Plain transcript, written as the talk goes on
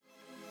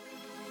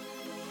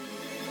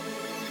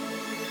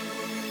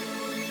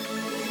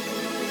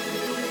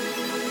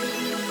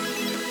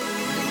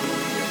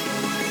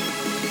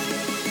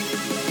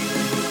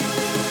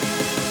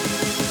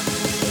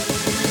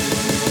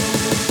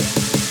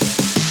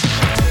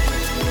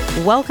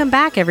Welcome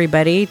back,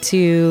 everybody,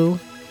 to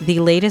the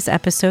latest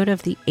episode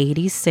of the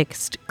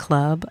 86th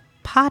Club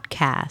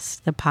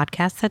podcast, the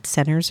podcast that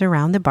centers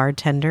around the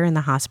bartender in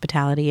the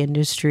hospitality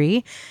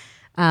industry.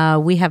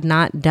 We have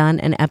not done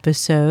an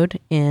episode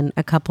in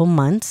a couple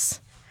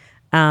months,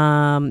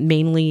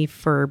 mainly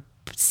for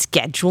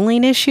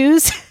scheduling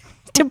issues,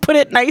 to put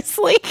it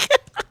nicely.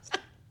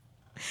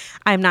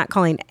 I'm not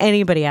calling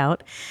anybody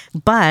out,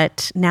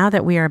 but now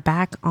that we are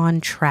back on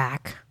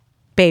track,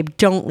 babe,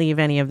 don't leave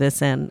any of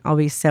this in. I'll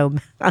be so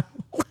mad.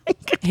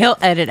 He'll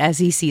edit as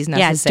he sees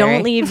necessary. Yeah,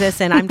 don't leave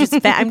this in. I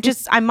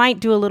might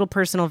do a little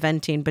personal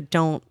venting, but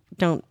don't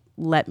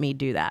let me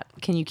do that.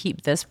 Can you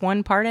keep this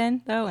one part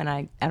in though? And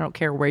I don't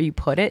care where you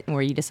put it and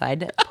where you decide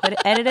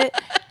to edit it.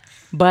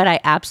 But I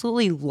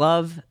absolutely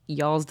love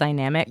y'all's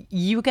dynamic.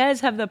 You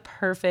guys have the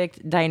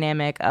perfect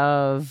dynamic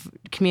of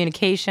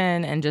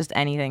communication and just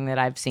anything that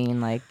I've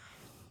seen. Like,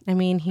 I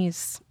mean,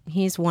 he's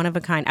one of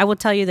a kind. I will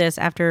tell you this,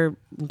 after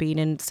being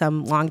in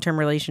some long-term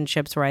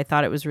relationships where I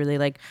thought it was really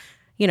like,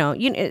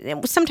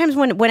 sometimes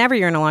whenever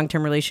you're in a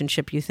long-term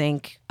relationship, you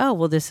think, oh,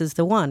 well, this is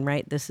the one,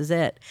 right? This is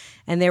it.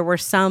 And there were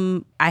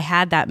I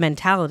had that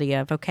mentality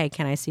of, okay,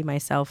 can I see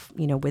myself,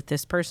 with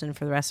this person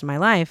for the rest of my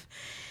life?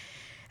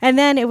 And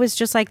then it was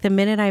just like the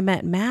minute I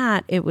met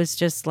Matt, it was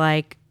just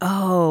like,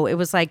 it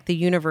was like the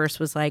universe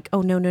was like,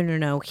 oh,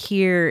 no.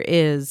 Here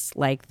is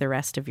like the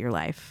rest of your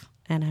life.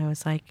 And I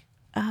was like,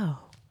 oh,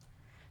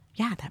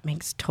 yeah, that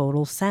makes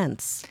total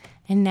sense.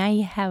 And now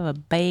you have a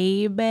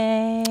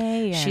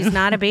baby. She's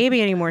not a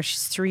baby anymore.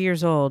 She's 3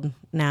 years old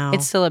now.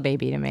 It's still a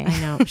baby to me. I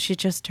know. She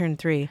just turned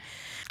 3.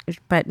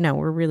 But no,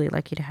 we're really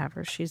lucky to have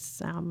her. She's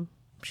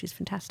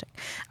fantastic.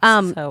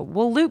 So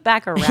we'll loop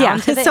back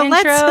around to the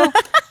intro.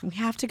 We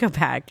have to go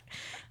back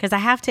because I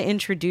have to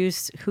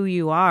introduce who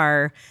you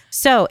are.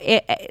 So,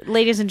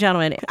 ladies and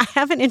gentlemen, I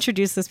haven't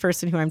introduced this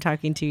person who I'm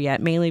talking to yet,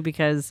 mainly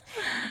because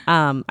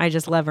I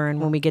just love her.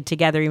 And when we get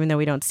together, even though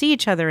we don't see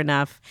each other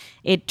enough,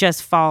 it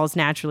just falls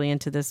naturally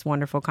into this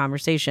wonderful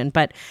conversation.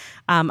 But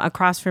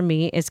across from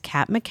me is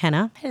Kat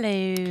Mckenna.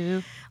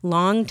 Hello.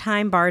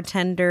 Longtime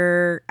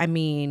bartender. I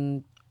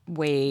mean,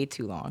 way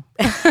too long.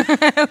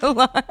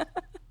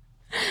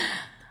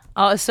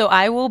 So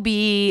I will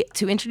be,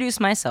 to introduce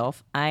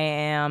myself, I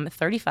am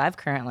 35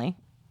 currently,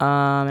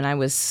 and I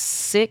was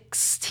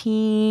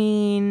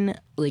 16,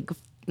 like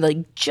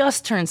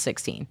just turned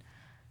 16.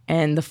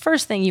 And the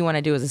first thing you want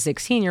to do as a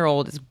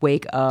 16-year-old is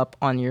wake up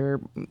on your,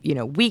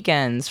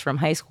 weekends from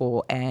high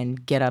school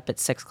and get up at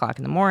 6 o'clock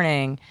in the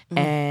morning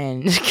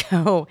and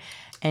go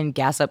and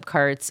gas up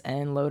carts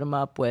and load them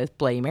up with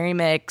Bloody Mary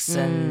mix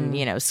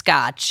and,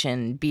 scotch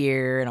and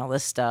beer and all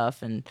this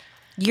stuff. And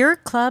your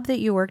club that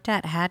you worked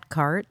at had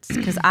carts?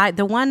 Because I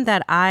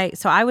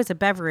was a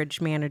beverage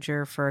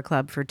manager for a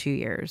club for 2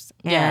 years.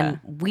 And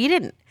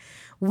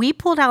we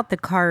pulled out the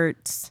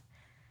carts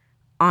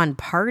on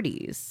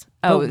parties.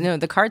 Oh, no,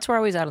 the carts were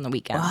always out on the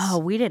weekends. Oh,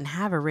 we didn't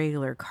have a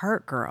regular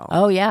cart girl.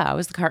 Oh, yeah, I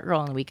was the cart girl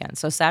on the weekends.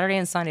 So Saturday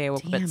and Sunday, I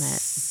woke up at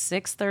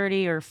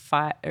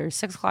 6:30 or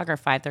 6 o'clock or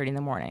 5:30 in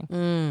the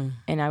morning.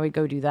 And I would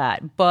go do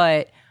that.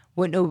 But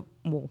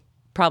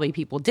probably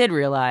people did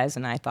realize,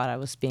 and I thought I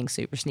was being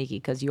super sneaky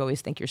because you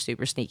always think you're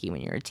super sneaky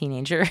when you're a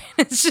teenager.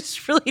 It's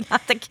just really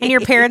not the case. And your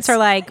parents are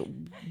like,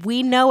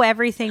 we know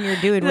everything you're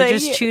doing. We're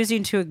just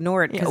choosing to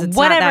ignore it because it's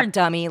whatever, not that,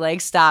 dummy.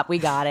 Like, stop. We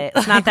got it.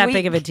 It's not that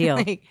big of a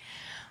deal.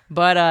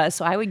 But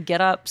so I would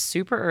get up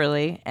super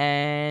early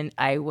and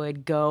I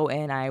would go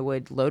and I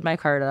would load my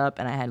cart up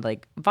and I had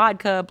like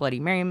vodka, Bloody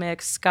Mary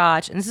mix,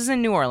 scotch. And this is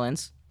in New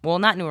Orleans. Well,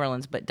 not New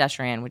Orleans, but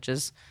Deschamps, which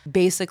is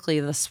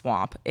basically the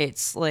swamp.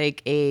 It's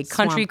like a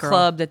country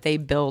club that they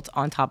built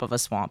on top of a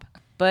swamp.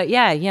 But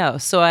yeah.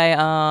 So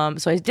I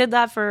did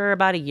that for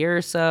about a year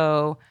or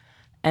so.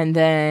 And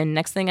then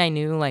next thing I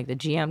knew, like the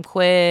GM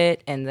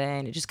quit, and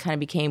then it just kind of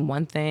became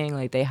one thing.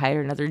 Like they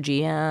hired another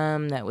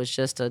GM that was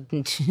just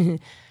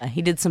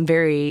he did some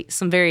very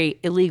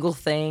illegal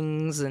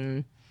things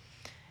and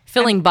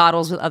filling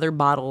bottles with other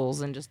bottles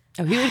and just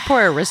he would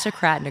pour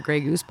Aristocrat into Grey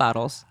Goose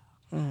bottles.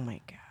 Oh my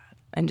God.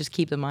 And just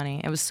keep the money.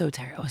 It was so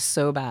terrible. It was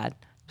so bad.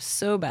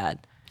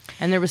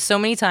 And there was so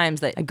many times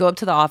that I'd go up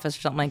to the office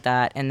or something like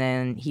that, and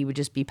then he would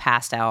just be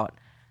passed out.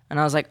 And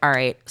I was like, all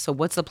right, so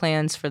what's the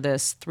plans for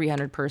this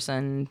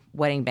 300-person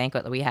wedding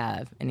banquet that we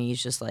have? And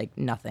he's just like,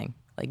 nothing.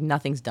 Like,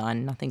 nothing's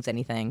done. Nothing's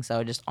anything.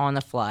 So just on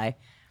the fly.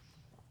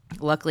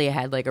 Luckily, I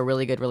had like a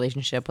really good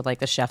relationship with like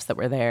the chefs that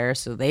were there,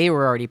 so they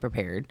were already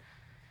prepared.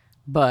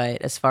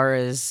 But as far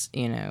as,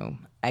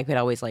 I could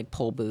always like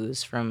pull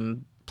booze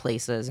from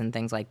places and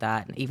things like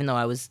that. And even though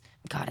at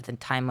the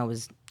time I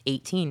was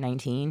 18,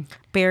 19.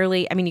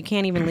 Barely. I mean, you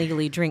can't even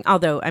legally drink.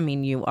 Although, I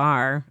mean, you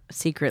are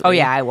secretly. Oh,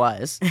 yeah, I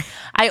was.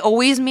 I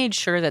always made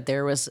sure that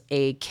there was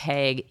a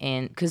keg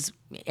in, because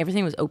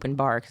everything was open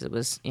bar because it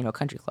was,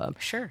 country club.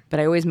 Sure. But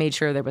I always made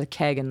sure there was a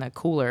keg in the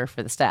cooler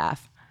for the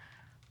staff.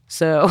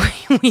 So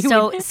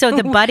so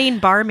the budding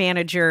bar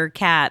manager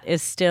Kat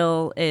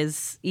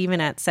is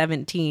even at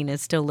 17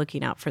 is still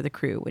looking out for the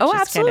crew, which is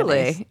absolutely.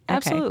 kind of nice.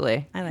 Absolutely.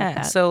 Okay. I like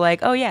that. So like,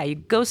 oh yeah, you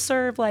go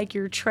serve like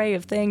your tray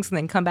of things and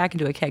then come back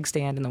into a keg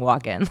stand and then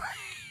walk in.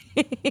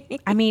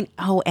 I mean,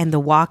 and the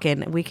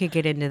walk-in, we could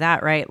get into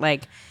that, right?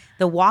 Like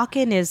the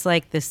walk-in is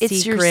like the secret.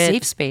 It's your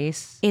safe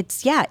space.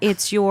 It's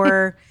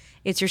your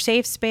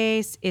safe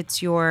space.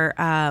 It's your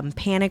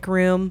panic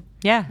room.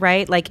 Yeah.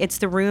 Right? Like it's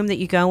the room that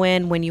you go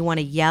in when you want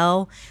to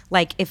yell.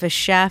 Like if a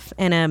chef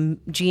and a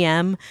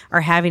GM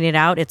are having it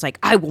out, it's like,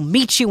 I will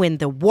meet you in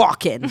the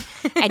walk-in.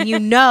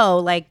 And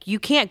like you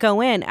can't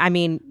go in. I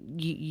mean,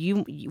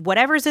 you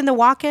whatever's in the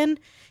walk-in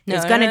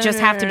is going to just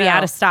have to be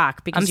out of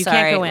stock because you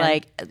can't go in.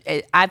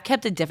 Like I've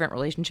kept a different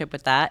relationship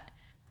with that.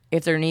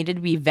 If there needed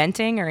to be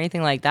venting or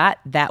anything like that,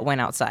 that went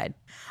outside.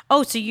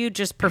 Oh, so you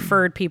just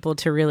preferred people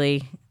to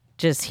really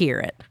just hear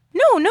it.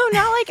 No,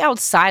 not like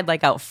outside,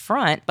 like out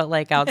front, but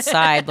like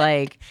outside,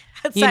 like,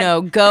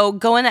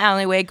 go in the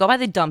alleyway, go by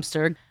the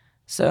dumpster.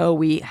 So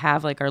we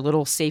have like our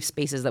little safe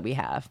spaces that we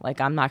have. Like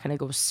I'm not going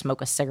to go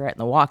smoke a cigarette in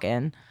the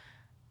walk-in.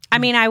 I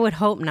mean, I would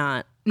hope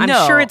not. I'm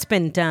sure it's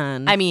been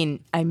done. I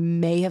mean, I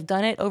may have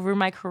done it over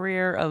my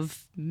career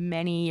of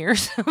many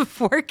years of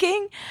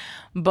working,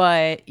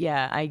 but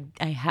yeah,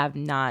 I have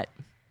not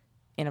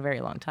in a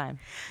very long time.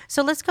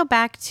 So let's go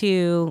back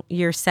to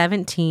you're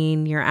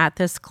 17, you're at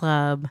this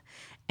club,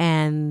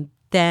 and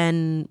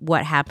then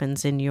what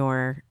happens in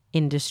your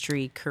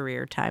industry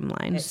career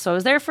timeline? So I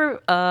was there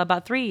for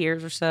about 3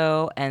 years or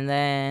so, and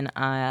then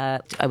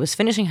I was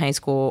finishing high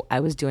school.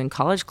 I was doing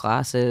college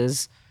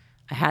classes.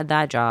 I had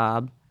that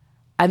job.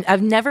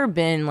 I've never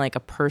been like a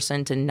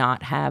person to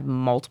not have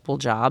multiple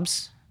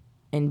jobs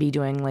and be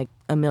doing like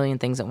a million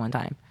things at one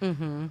time.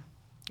 Mm-hmm.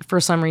 For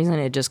some reason,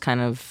 it just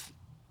kind of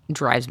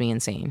drives me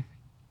insane.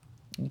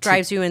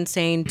 Drives you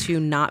insane to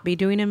not be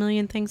doing a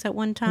million things at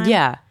one time?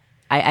 Yeah.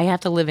 I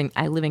have to live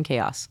in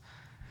chaos.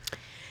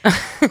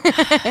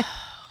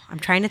 I'm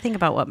trying to think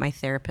about what my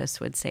therapist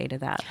would say to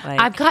that.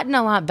 Like, I've gotten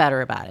a lot better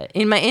about it.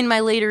 In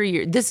my later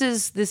years, this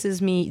is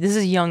me. This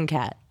is young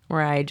Kat,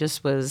 where I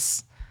just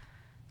was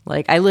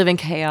like, I live in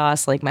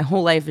chaos. Like my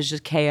whole life is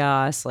just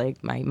chaos.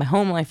 Like my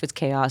home life is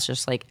chaos.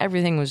 Just like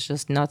everything was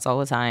just nuts all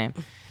the time.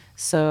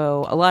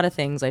 So a lot of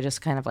things I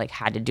just kind of like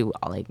had to do.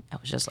 Like I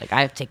was just like,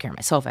 I have to take care of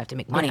myself. I have to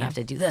make money. I have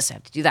to do this. I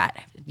have to do that.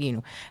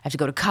 I have to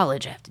go to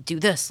college. I have to do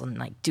this and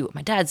like do what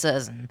my dad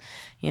says and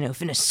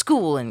finish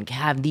school and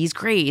have these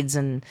grades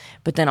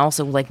but then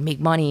also like make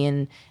money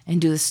and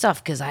do this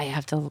stuff because I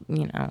have to.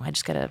 I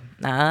just gotta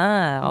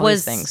all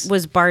these things.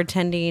 Was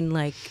bartending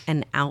like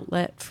an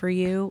outlet for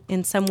you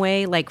in some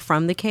way, like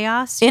from the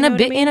chaos? In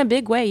a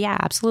big way, yeah,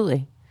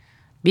 absolutely,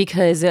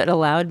 because it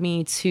allowed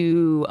me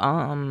to.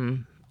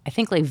 I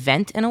think like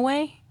vent in a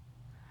way.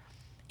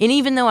 And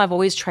even though I've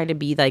always tried to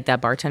be like that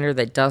bartender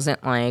that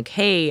doesn't like,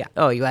 hey,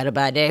 oh, you had a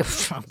bad day?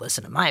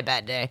 Listen to my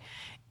bad day.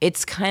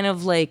 It's kind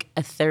of like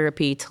a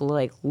therapy to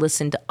like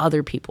listen to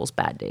other people's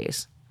bad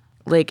days.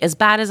 Like as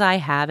bad as I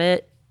have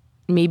it,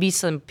 maybe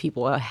some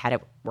people had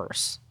it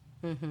worse.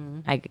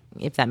 Mm-hmm.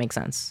 If that makes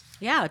sense.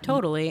 Yeah,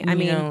 totally. I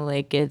mean,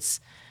 like it's,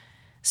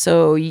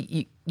 so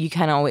you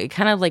kind of, it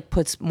kind of like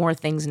puts more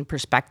things in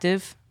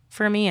perspective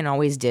for me and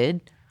always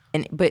did.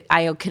 But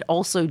I could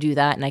also do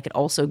that, and I could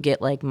also get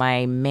like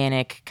my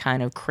manic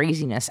kind of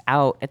craziness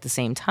out at the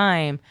same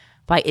time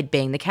by it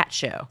being the Kat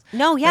show.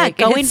 No, yeah, like,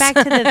 going back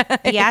to the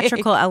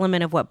theatrical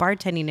element of what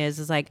bartending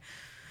is like,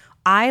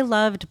 I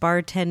loved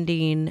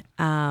bartending.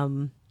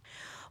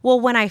 Well,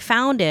 when I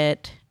found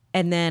it,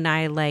 and then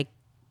I like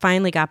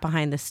finally got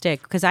behind the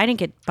stick, because I didn't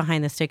get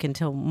behind the stick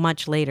until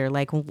much later,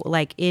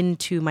 like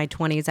into my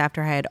 20s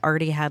after I had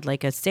already had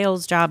like a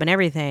sales job and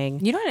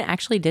everything. I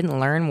actually didn't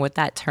learn what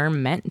that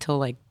term meant until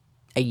like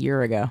a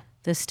year ago.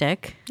 The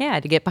stick?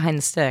 Yeah, to get behind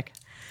the stick.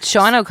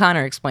 Sean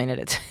O'Connor explained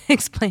it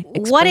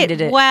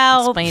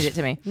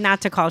to me.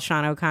 Not to call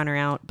Sean O'Connor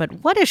out, but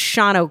what does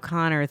Sean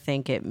O'Connor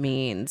think it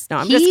means?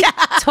 No, he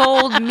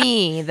told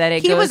me that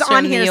it goes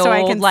from the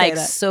old like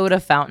soda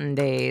fountain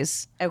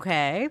days.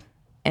 Okay.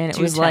 And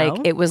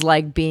it was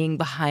like being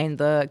behind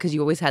because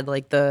you always had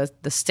like the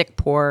stick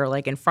pour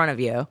like in front of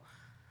you.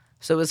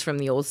 So it was from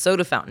the old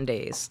soda fountain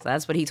days.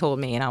 That's what he told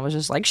me. And I was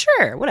just like,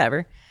 sure,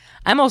 whatever.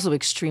 I'm also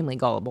extremely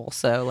gullible.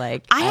 So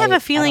like, I have a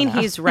feeling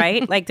he's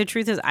right. Like the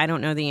truth is I don't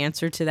know the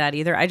answer to that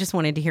either. I just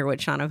wanted to hear what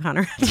Sean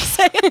O'Connor had to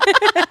say.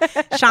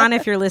 Sean,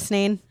 if you're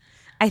listening,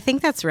 I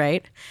think that's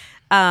right.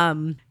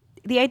 The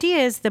idea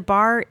is the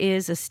bar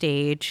is a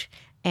stage.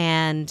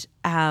 And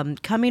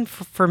coming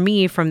for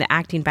me from the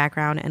acting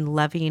background and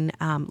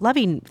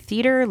loving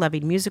theater,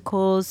 loving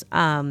musicals,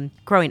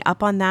 growing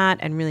up on that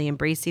and really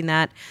embracing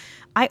that,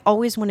 I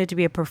always wanted to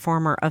be a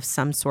performer of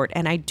some sort.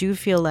 And I do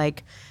feel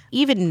like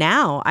even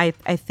now, I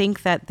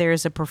think that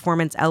there's a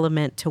performance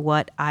element to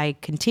what I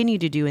continue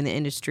to do in the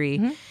industry.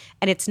 Mm-hmm.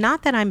 And it's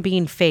not that I'm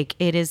being fake.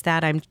 It is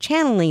that I'm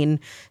channeling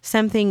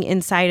something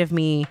inside of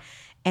me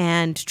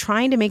and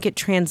trying to make it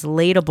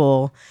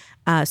translatable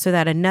so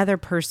that another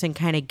person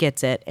kind of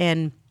gets it.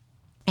 And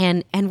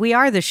we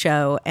are the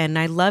show. And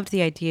I loved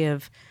the idea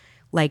of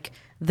Like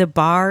the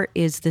bar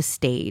is the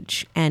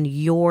stage and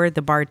you're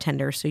the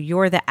bartender. So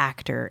you're the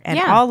actor and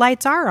all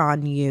lights are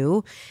on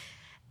you.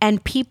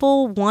 And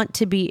people want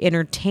to be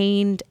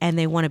entertained and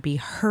they want to be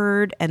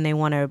heard and they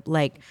want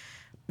to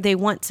they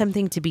want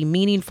something to be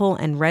meaningful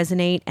and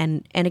resonate.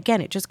 And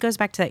again, it just goes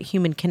back to that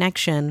human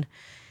connection.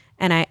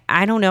 And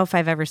I don't know if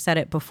I've ever said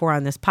it before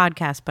on this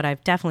podcast, but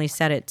I've definitely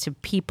said it to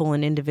people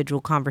in individual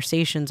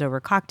conversations over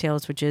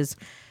cocktails, which is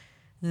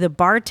the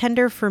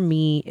bartender for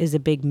me is a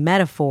big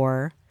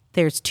metaphor.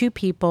 There's two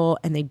people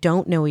and they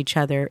don't know each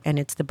other, and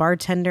it's the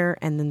bartender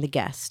and then the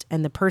guest.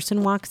 And the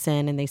person walks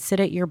in and they sit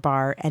at your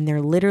bar and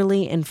they're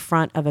literally in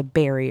front of a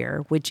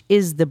barrier, which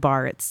is the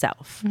bar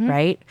itself,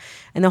 right?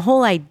 And the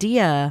whole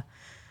idea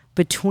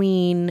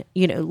between,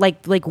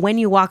 like when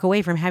you walk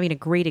away from having a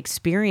great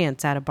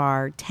experience at a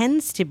bar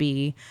tends to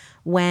be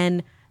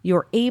when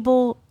you're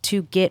able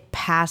to get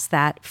past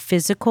that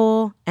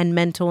physical and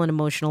mental and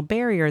emotional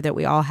barrier that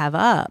we all have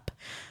up.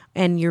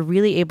 And you're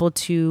really able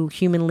to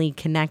humanly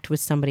connect with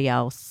somebody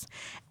else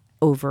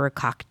over a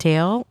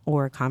cocktail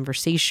or a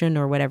conversation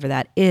or whatever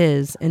that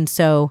is. And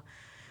so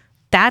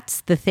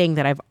that's the thing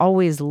that I've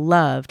always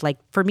loved. Like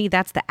for me,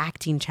 that's the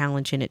acting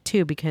challenge in it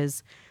too,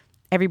 because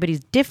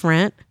everybody's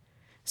different.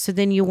 So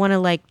then you want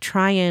to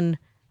try and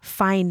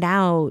find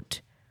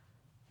out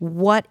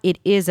what it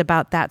is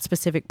about that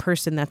specific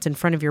person that's in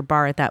front of your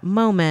bar at that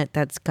moment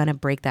that's going to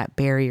break that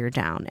barrier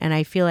down. And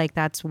I feel like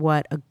that's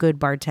what a good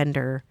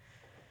bartender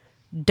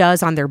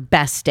does on their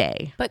best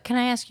day. But can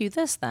I ask you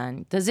this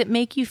then? Does it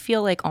make you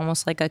feel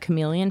almost like a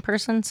chameleon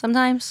person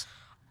sometimes?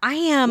 I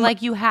am.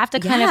 You have to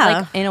kind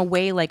of in a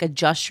way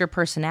adjust your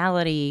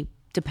personality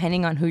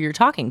depending on who you're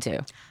talking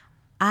to.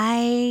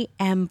 I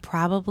am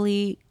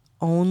probably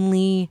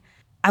only,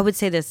 I would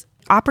say this,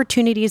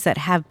 opportunities that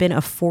have been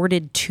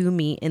afforded to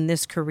me in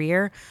this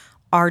career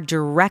are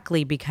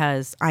directly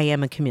because I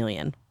am a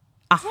chameleon.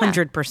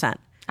 100%.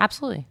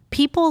 Absolutely.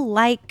 People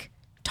like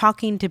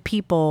talking to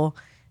people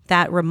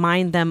that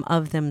remind them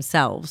of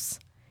themselves.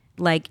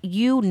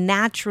 You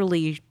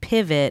naturally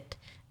pivot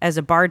as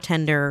a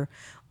bartender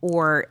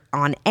or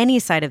on any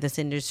side of this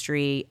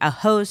industry, a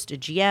host, a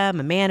GM,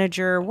 a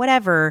manager,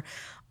 whatever,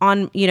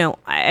 on,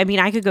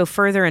 I could go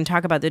further and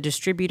talk about the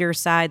distributor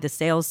side, the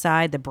sales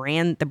side, the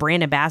brand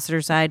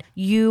ambassador side.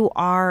 You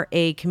are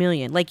a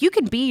chameleon. You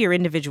can be your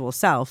individual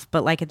self,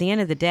 but at the end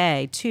of the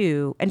day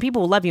too, and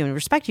people will love you and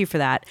respect you for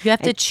that. You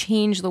have to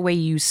change the way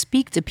you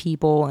speak to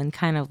people and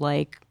kind of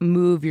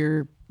move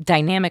your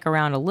dynamic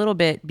around a little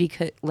bit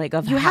because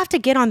you have to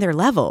get on their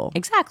level.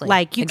 Exactly.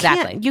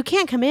 You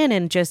can't come in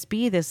and just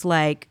be this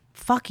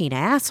fucking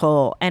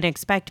asshole and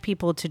expect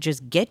people to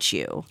just get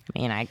you. I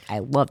mean, I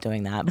love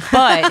doing that,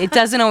 but it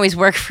doesn't always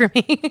work for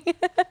me.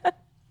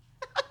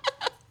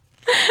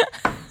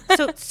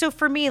 So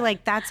for me,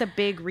 that's a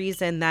big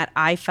reason that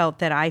I felt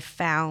that I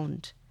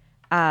found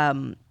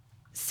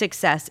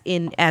success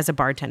as a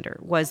bartender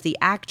was the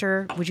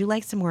actor. Would you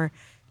like some more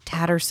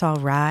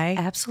Tattersall Rye?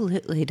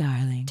 Absolutely,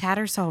 darling.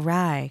 Tattersall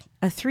Rye,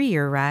 a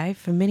 3-year rye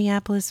from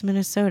Minneapolis,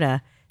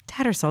 Minnesota.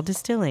 Tattersall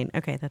Distilling.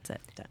 Okay, that's it.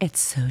 Done.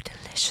 It's so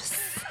delicious.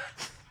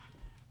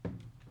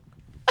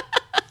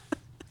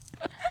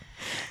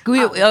 Do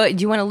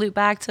you want to loop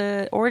back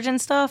to origin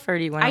stuff, or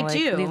do you want to?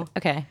 I do.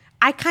 Okay.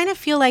 I kind of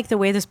feel like the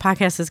way this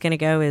podcast is going to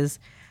go is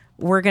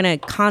we're going to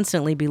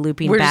constantly be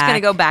looping We're back. just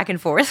going to go back and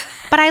forth.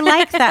 But I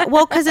like that.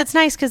 Well, because it's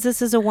nice because this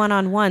is a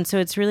one-on-one. So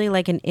it's really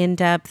an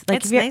in-depth.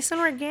 It's nice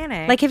and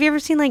organic. Have you ever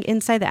seen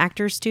Inside the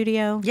Actors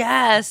Studio?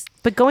 Yes.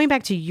 But going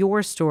back to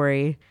your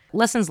story.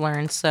 Lessons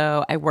learned.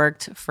 So I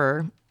worked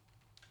for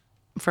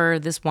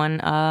this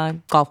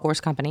one golf course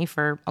company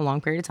for a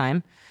long period of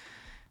time.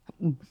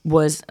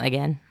 Was,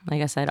 again,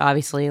 like I said,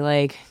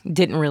 obviously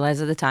didn't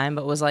realize at the time,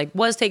 but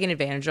was taken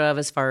advantage of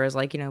as far as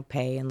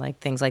pay and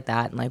things like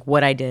that, and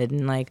what I did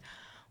and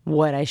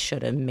what I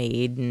should have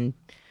made and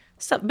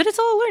stuff. But it's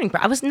all a learning.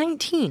 I was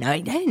 19. I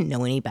didn't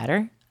know any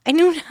better. I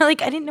knew I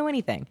didn't know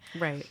anything.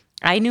 Right.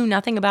 I knew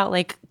nothing about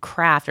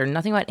craft or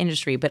nothing about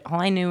industry, but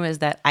all I knew is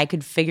that I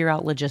could figure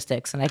out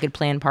logistics and I could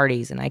plan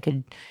parties and I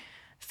could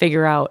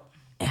figure out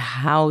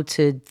how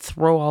to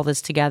throw all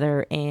this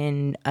together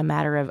in a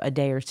matter of a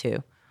day or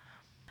two.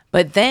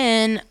 But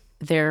then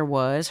there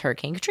was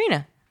Hurricane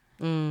Katrina.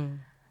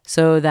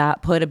 So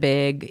that put a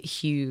big,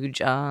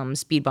 huge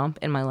speed bump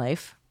in my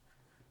life.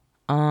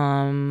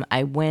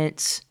 I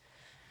went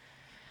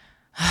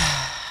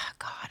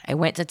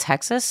to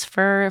Texas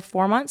for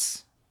 4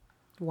 months.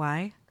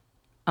 Why?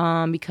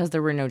 Because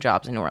there were no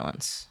jobs in New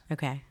Orleans.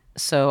 Okay.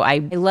 So I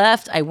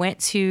left. I went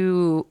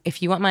to,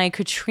 if you want my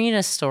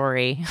Katrina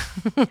story.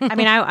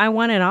 I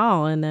want it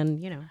all. And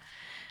then,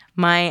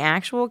 My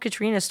actual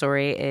Katrina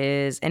story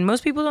is, and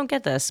most people don't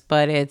get this,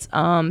 but it's,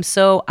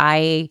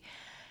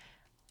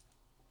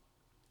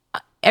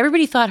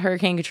 everybody thought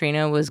Hurricane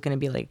Katrina was going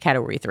to be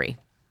Category 3.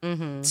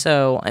 Mm-hmm.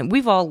 So, and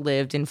we've all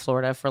lived in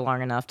Florida for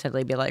long enough to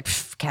be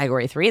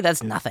Category 3,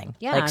 that's nothing.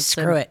 Yeah.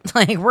 Screw it.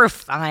 We're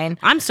fine.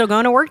 I'm still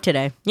going to work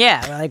today.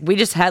 Yeah. We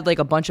just had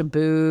a bunch of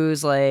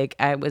booze.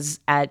 I was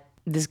at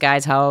this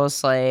guy's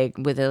house, like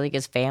with like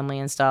his family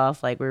and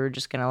stuff. Like we were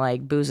just gonna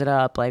like booze it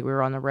up, like we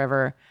were on the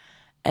river.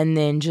 And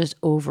then just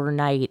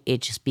overnight,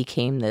 it just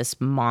became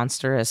this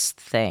monstrous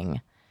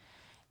thing.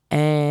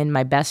 And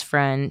my best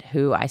friend,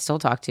 who I still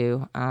talk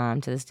to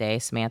this day,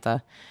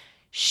 Samantha,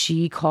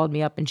 she called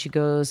me up and she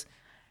goes,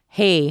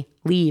 "Hey,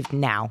 leave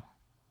now.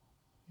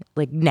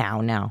 Like now.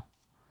 And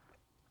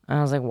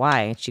I was like,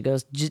 "Why?" And she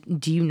goes,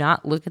 "Do you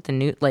not look at the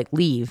news? Like,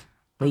 leave."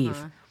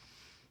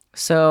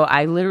 So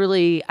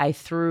I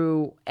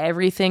threw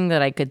everything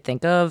that I could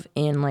think of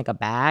in like a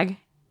bag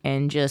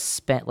and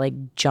just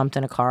jumped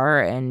in a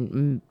car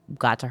and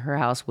got to her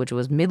house, which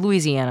was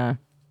mid-Louisiana,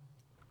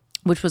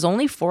 which was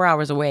only 4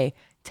 hours away.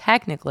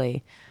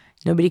 Technically,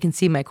 nobody can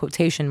see my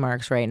quotation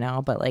marks right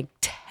now, but like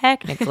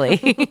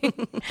technically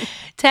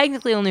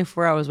only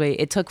 4 hours away.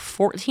 It took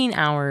 14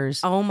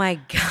 hours. Oh my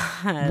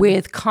God.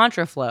 With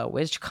contraflow,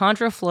 what's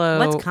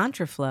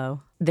contraflow?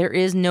 There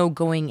is no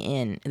going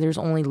in. There's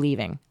only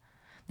leaving.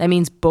 That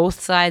means both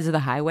sides of the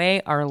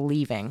highway are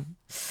leaving.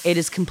 It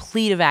is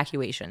complete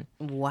evacuation.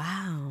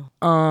 Wow.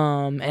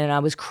 And I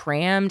was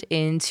crammed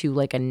into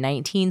like a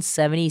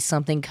 1970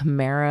 something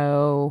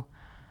Camaro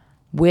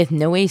with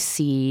no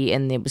AC,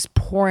 and it was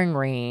pouring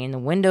rain. The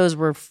windows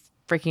were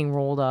freaking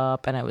rolled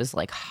up, and I was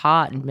like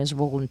hot and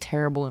miserable and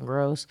terrible and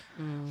gross.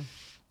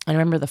 I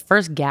remember the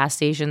first gas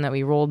station that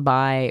we rolled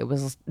by,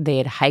 they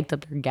had hiked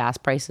up their gas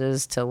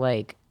prices to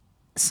like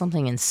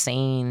something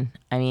insane.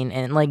 I mean,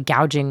 and like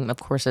gouging, of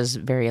course, is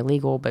very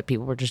illegal, but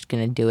people were just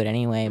going to do it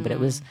anyway. But it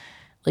was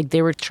like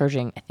they were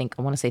charging, I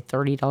want to say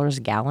 $30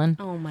 a gallon.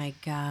 Oh my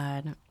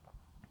God.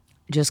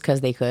 Just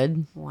because they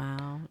could.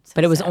 Wow. So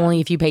but it was sad. only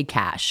if you paid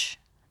cash.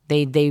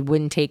 They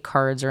wouldn't take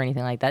cards or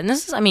anything like that. And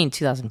this is,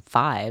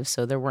 2005,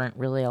 so there weren't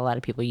really a lot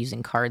of people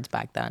using cards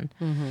back then.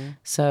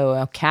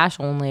 So cash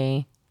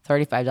only,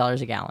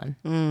 $35 a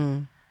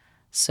gallon.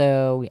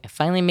 So we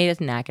finally made it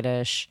to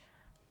Natchitoches.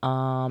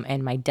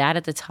 And my dad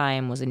at the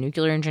time was a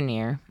nuclear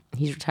engineer.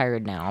 He's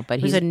retired now, but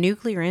He's a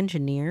nuclear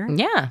engineer?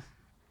 Yeah.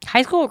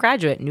 High school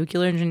graduate,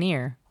 nuclear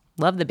engineer.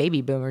 Love the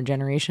baby boomer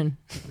generation.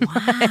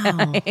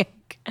 Wow.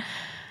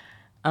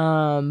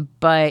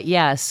 But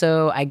yeah,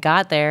 so I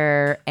got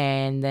there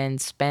and then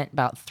spent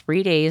about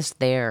 3 days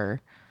there.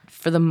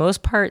 For the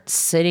most part,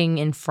 sitting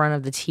in front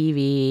of the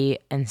TV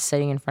and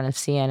sitting in front of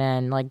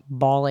CNN, like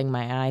bawling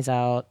my eyes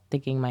out,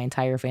 thinking my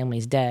entire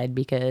family's dead,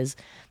 because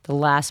the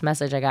last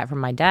message I got from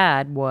my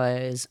dad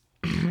was,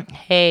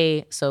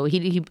 hey, so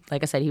he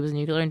like I said, he was a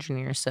nuclear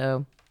engineer,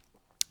 so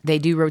they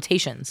do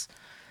rotations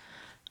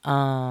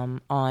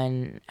on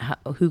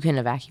who can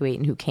evacuate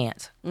and who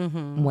can't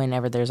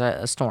whenever there's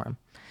a storm.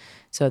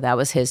 So that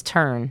was his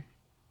turn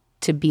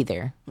to be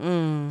there.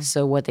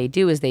 So what they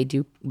do is they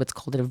do what's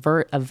called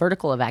a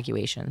vertical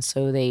evacuation.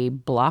 So they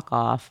block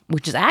off,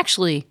 which is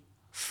actually,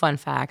 fun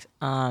fact,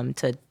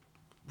 to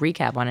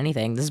recap on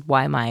anything, this is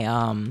why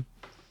my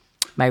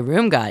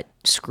room got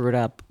screwed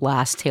up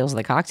last Tales of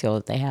the Cocktail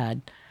that they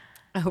had.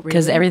 Oh, really?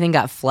 Because everything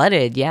got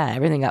flooded. Yeah,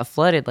 everything got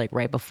flooded like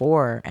right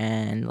before,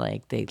 and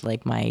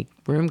my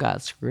room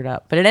got screwed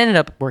up. But it ended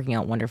up working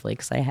out wonderfully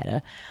because I had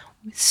a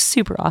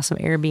super awesome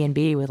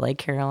Airbnb with like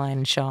Caroline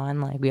and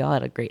Sean. Like we all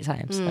had a great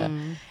time. So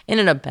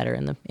ended up better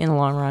in the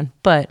long run.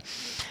 But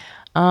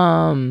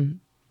in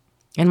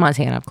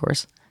Montana, of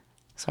course.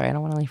 Sorry, I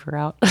don't want to leave her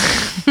out.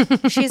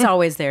 She's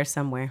always there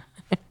somewhere.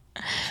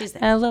 She's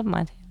there. I love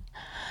Montana.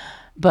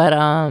 But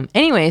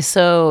anyway,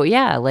 so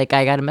yeah, like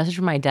I got a message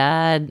from my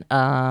dad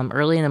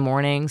early in the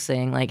morning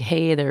saying like,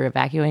 hey, they're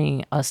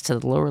evacuating us to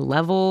the lower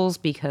levels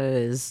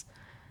because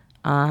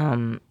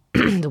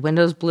the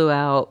windows blew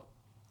out.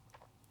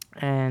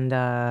 And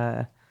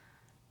I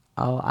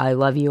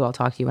love you. I'll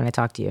talk to you when I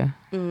talk to you.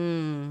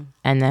 And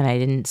then I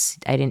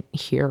didn't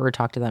hear or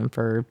talk to them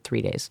for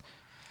 3 days.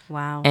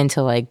 Wow.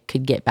 Until I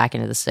could get back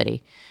into the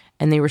city.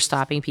 And they were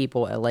stopping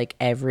people at like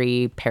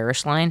every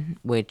parish line,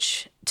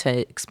 which, to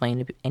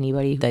explain to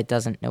anybody that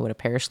doesn't know what a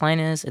parish line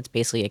is, it's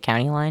basically a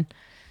county line.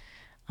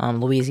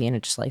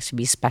 Louisiana just likes to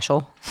be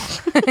special.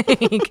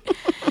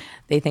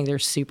 They think they're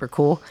super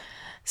cool.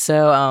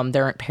 So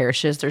there aren't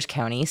parishes, there's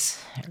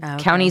counties. Okay.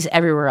 Counties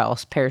everywhere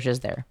else,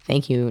 parishes there.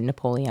 Thank you,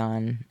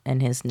 Napoleon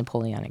and his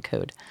Napoleonic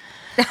code.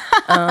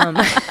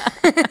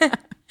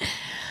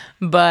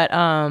 But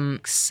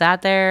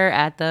sat there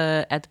at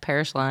the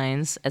parish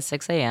lines at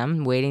 6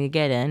 a.m. waiting to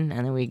get in,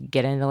 and then we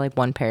get into like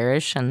one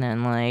parish and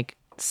then like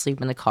sleep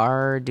in the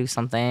car or do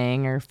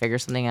something or figure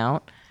something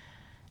out.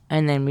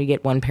 And then we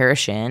get one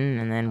parish in,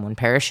 and then one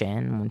parish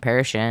in, one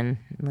parish in,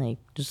 like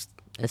just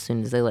as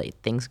soon as they let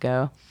things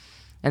go.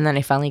 And then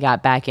I finally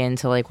got back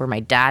into like where my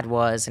dad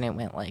was, and it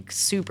went like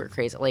super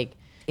crazy. Like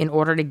in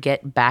order to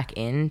get back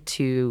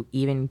into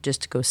even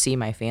just to go see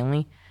my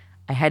family,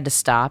 I had to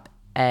stop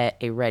at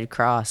a Red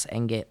Cross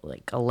and get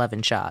like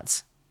 11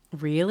 shots.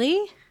 Really?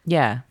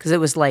 Yeah, because it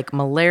was like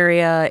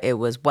malaria, it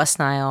was West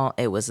Nile,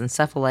 it was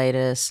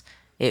encephalitis,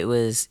 there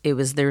was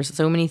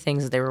so many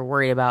things that they were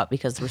worried about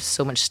because there was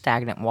so much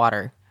stagnant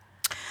water.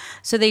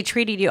 So they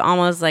treated you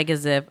almost like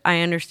as if,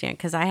 I understand,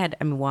 because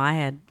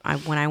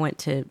when I went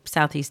to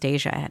Southeast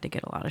Asia, I had to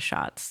get a lot of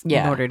shots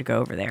in order to go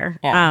over there.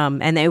 Yeah.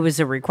 And it was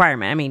a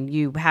requirement. I mean,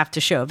 you have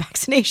to show a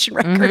vaccination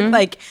record.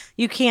 Like,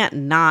 you can't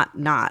not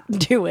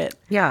do it.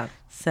 Yeah.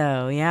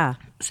 So, yeah.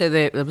 So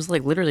it was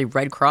like literally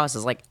Red Cross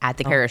is like at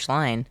the carriage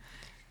line,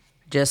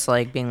 just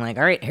like being like,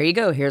 all right, here you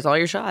go. Here's all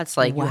your shots.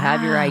 Like, you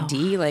have your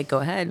ID. Like, go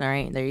ahead. All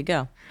right, there you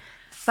go.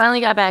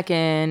 Finally got back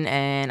in,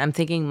 and I'm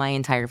thinking my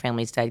entire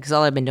family's dead because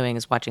all I've been doing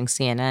is watching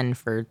CNN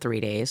for 3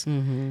 days.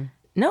 Mm-hmm.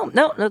 No,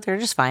 they're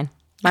just fine.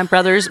 My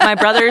brother's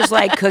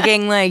like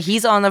cooking, like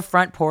he's on the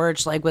front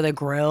porch, like with a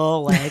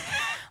grill, like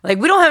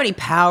we don't have any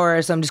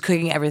power, so I'm just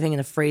cooking everything in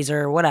the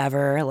freezer,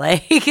 whatever.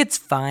 Like, it's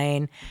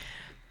fine.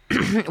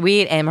 We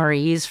ate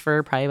MREs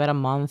for probably about a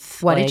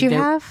month. What did you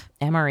have?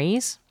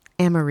 MREs?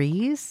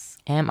 MREs?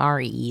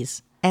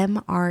 MREs.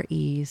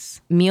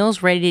 MREs.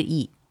 Meals ready to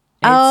eat.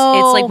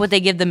 It's like what they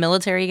give the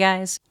military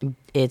guys.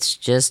 It's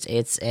just,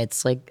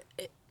 it's like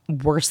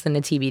worse than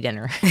a TV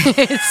dinner.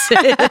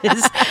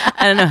 I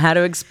don't know how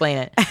to explain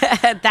it.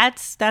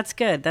 That's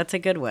good. That's a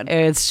good one.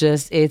 It's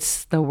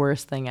the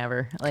worst thing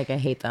ever. Like, I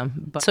hate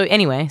them. But, so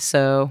anyway,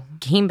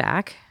 came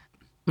back.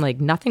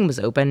 Like, nothing was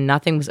open.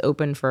 Nothing was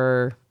open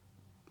for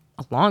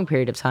a long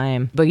period of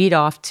time. Boogied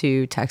off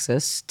to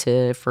Texas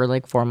for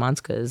like 4 months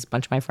because a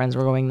bunch of my friends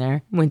were going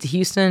there. Went to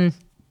Houston.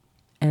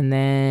 And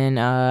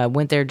then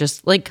went there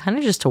just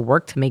to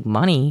work to make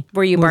money.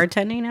 Were you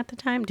bartending at the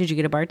time? Did you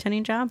get a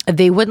bartending job?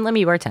 They wouldn't let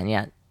me bartend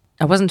yet.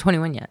 I wasn't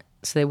 21 yet,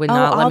 so they would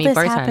not let me bartend.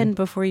 All this happened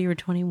before you were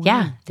 21.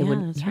 Yeah, they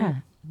would. That's Yeah, right.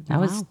 that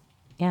was.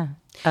 Yeah,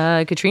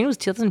 Katrina was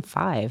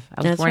 2005.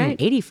 I was born in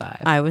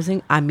 '85. I was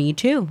in. Me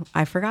too.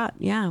 I forgot.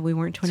 Yeah, we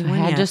weren't 21 I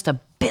had yet. just a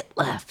bit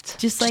left.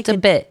 Just like a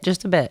bit.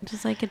 Just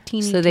like a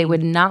teeny. So they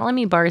would not let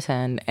me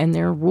bartend, and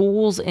their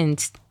rules in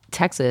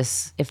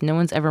Texas, if no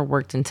one's ever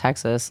worked in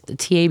Texas, the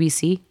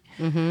TABC.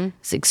 Mm-hmm.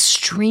 It's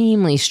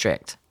extremely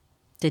strict.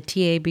 The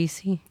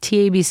TABC?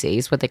 TABC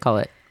is what they call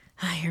it.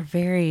 Oh, you're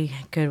very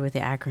good with the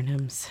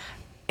acronyms.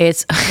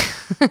 It's,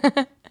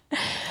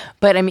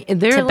 but I mean,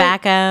 they're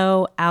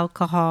Tobacco,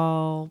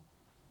 Alcohol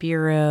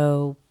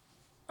Bureau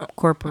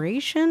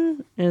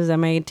Corporation?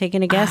 Am I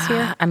taking a guess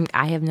here?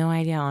 I have no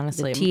idea,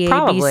 honestly. The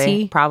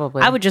TABC?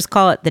 Probably. I would just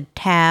call it the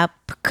TAP.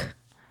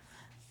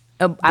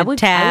 I would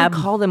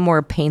call them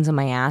more pains in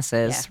my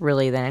asses,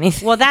 really, than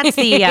anything. Well, that's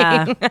the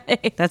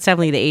that's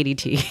definitely the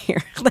ADT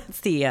here.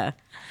 That's the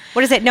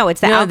what is it? No, it's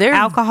the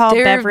alcohol,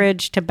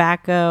 beverage,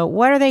 tobacco.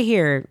 What are they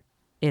here?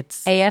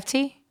 It's AFT.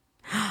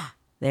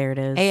 There it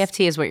is.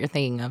 AFT is what you're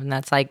thinking of, and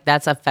that's a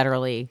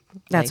federally.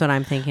 That's what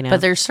I'm thinking of. But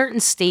there's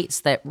certain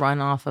states that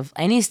run off of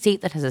any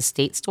state that has a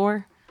state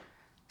store.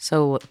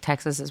 So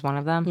Texas is one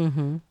of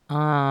them.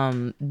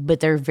 Mm-hmm. But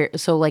they're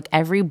like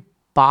every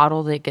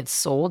bottle that gets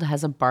sold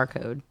has a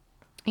barcode.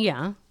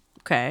 Yeah.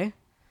 Okay.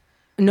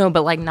 No,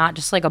 but like not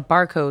just like a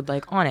barcode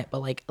like on it, but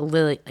like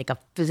a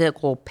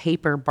physical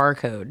paper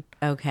barcode.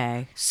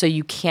 Okay. So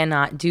you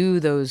cannot do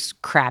those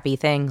crappy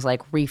things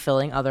like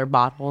refilling other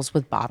bottles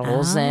with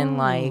bottles, and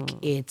like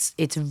it's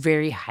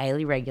very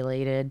highly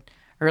regulated,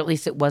 or at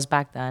least it was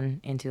back then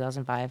in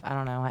 2005. I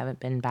don't know. I haven't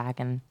been back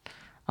in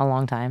a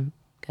long time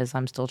because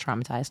I'm still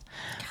traumatized.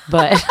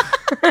 But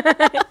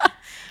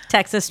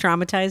Texas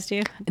traumatized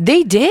you?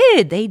 They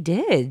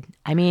did.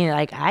 I mean,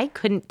 like, I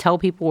couldn't tell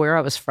people where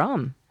I was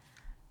from.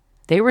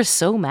 They were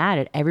so mad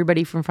at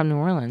everybody from New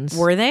Orleans.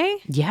 Were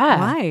they?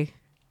 Yeah.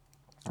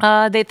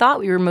 Why? They thought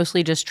we were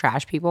mostly just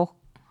trash people.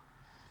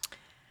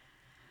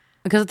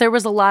 Because there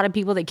was a lot of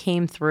people that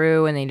came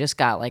through and they just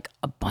got like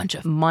a bunch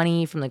of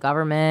money from the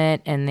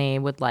government, and they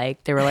were like,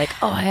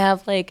 oh, I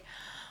have like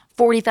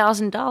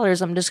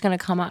 $40,000. I'm just going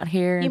to come out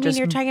here and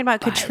you're talking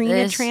about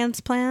Katrina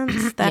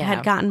transplants that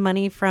had gotten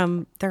money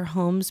from their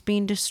homes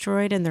being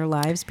destroyed and their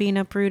lives being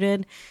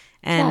uprooted?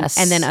 And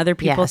then other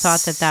people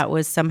thought that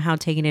was somehow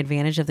taking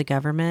advantage of the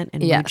government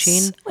and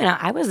mooching? Well,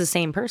 I was the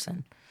same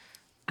person.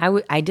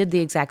 I did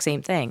the exact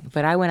same thing,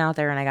 but I went out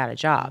there and I got a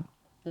job.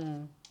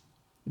 Mm.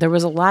 There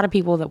was a lot of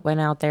people that went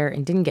out there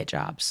and didn't get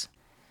jobs.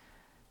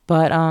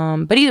 But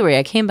either way,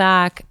 I came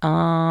back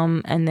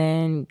and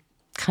then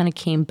kind of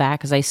came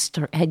back because I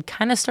had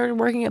kind of started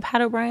working at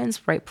Pat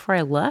O'Brien's right before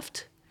I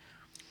left.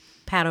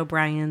 Pat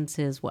O'Brien's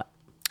is what?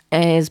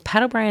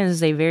 Pat O'Brien's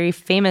is a very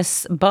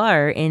famous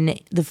bar in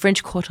the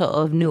French Quarter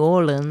of New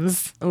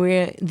Orleans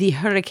where the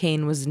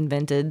hurricane was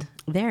invented.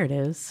 There it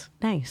is.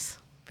 Nice.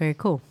 Very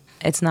cool.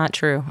 It's not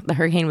true. The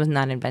hurricane was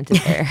not invented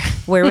there.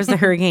 Where was the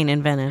hurricane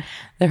invented?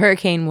 The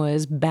hurricane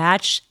was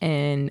batched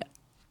and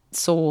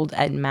sold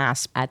en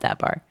masse at that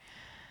bar.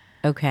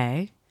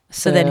 Okay.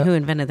 So then who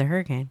invented the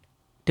hurricane?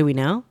 Do we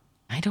know?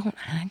 I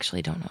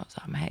actually don't know off the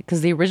top of my head,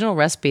 because the original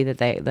recipe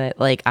that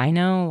I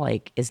know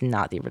is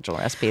not the original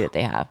recipe that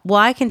they have. Well,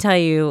 I can tell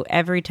you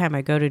every time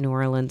I go to New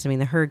Orleans, I mean,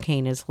 the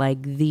hurricane is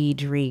like the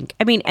drink.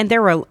 I mean, and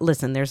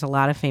there's a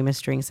lot of famous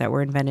drinks that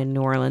were invented in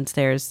New Orleans.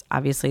 There's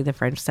obviously the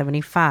French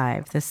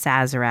 75, the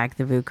Sazerac,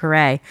 the Vieux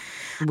Carré,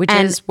 which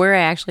is where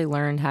I actually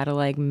learned how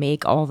to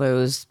make all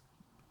those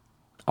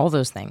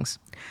things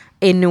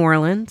in New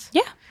Orleans.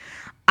 Yeah.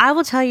 I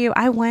will tell you,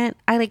 I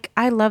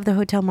love the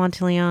Hotel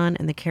Monteleone,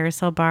 and the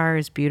Carousel Bar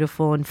is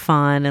beautiful and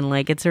fun, and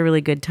like it's a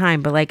really good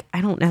time. But like,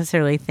 I don't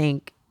necessarily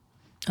think.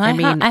 I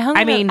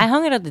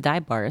hung it at the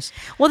dive bars.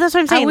 Well, that's what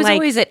I'm saying. I was like,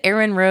 always at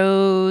Aaron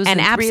Rose and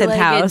Absinthe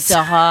House,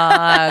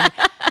 dog,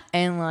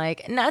 and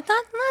like not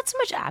so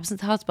much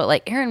Absinthe House, but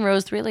like Aaron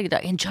Rose, Three-Legged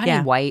Dog, and Johnny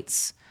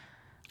White's.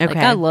 Okay.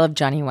 Like I love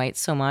Johnny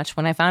White's so much.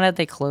 When I found out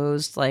they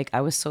closed, like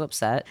I was so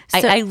upset.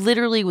 I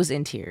literally was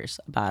in tears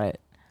about it.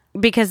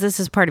 Because this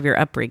is part of your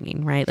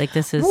upbringing, right? Like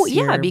this is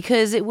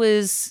because it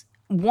was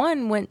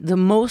when the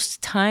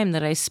most time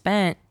that I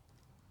spent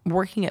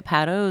working at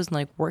Pat O's and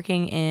like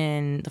working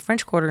in the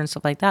French Quarter and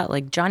stuff like that.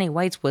 Like Johnny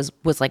White's was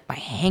like my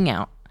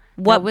hangout.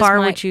 What bar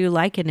would you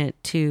liken it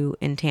to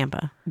in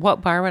Tampa?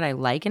 What bar would I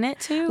liken it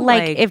to?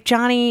 Like if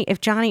Johnny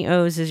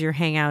O's is your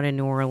hangout in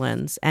New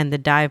Orleans and the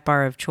dive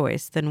bar of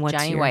choice, then what's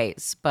Johnny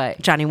White's? But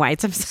Johnny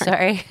White's. I'm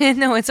sorry.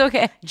 No, it's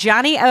okay.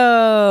 Johnny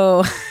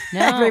O. No.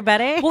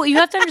 Everybody. Well, you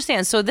have to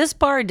understand. So this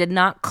bar did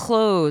not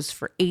close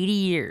for 80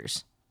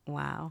 years.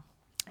 Wow.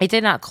 It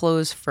did not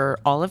close for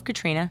all of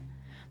Katrina.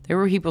 There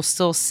were people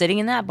still sitting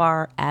in that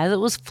bar as it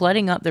was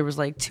flooding up. There was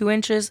like 2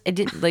 inches. It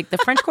didn't like the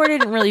French Quarter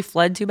didn't really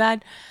flood too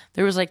bad.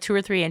 There was like 2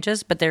 or 3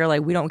 inches, but they're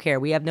like, we don't care.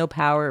 We have no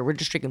power. We're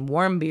just drinking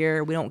warm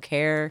beer. We don't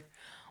care.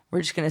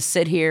 We're just gonna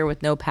sit here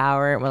with no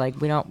power. We're like,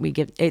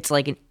 it's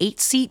like an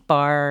 8-seat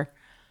bar,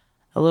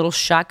 a little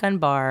shotgun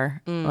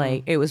bar.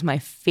 Like it was my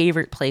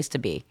favorite place to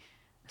be.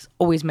 It's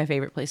always my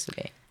favorite place to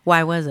be.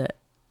 Why was it?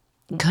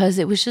 Because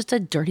it was just a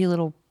dirty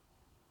little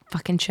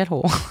fucking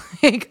shithole.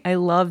 Like I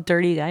love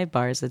dirty dive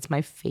bars. It's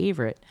my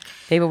favorite.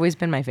 They've always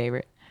been my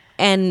favorite.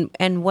 And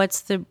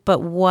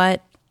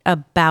what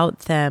about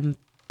them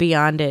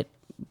beyond it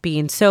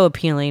being so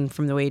appealing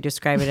from the way you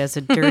describe it as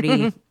a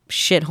dirty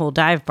shithole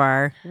dive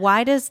bar?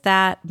 Why does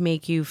that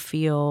make you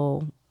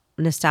feel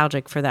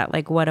nostalgic for that?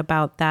 Like what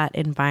about that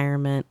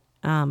environment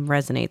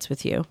resonates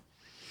with you?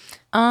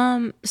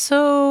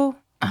 So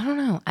I don't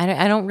know.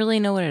 I don't really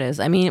know what it is.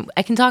 I mean,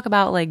 I can talk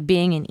about like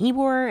being in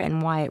Ybor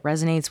and why it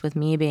resonates with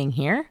me being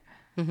here.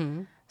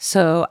 Mm-hmm.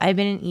 So I've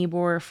been in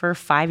Ybor for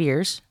 5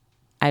 years.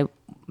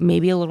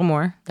 Maybe a little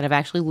more that I've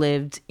actually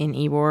lived in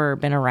Ybor or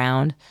been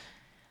around.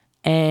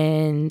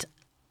 And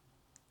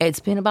it's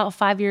been about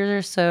 5 years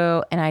or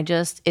so. And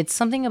it's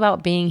something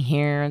about being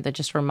here that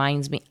just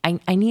reminds me,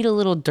 I need a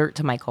little dirt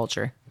to my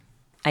culture.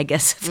 I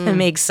guess if that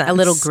makes sense. A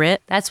little grit.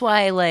 That's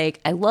why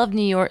I love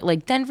New York.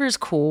 Like Denver's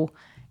cool.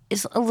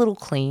 It's a little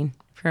clean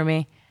for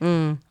me.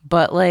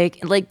 But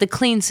like the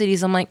clean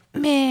cities, I'm like,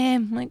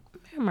 man,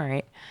 I'm all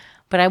right.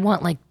 But I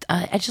want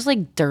I just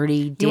like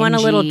dirty, dingy. You want a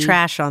little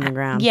trash on the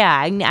ground. Yeah,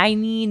 I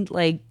need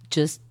like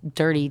just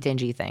dirty,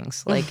 dingy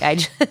things. Like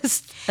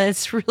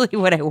that's really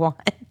what I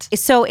want.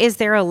 So is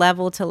there a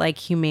level to like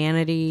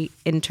humanity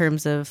in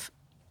terms of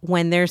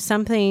when there's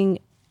something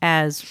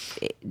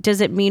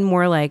does it mean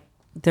more like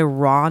the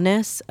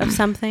rawness of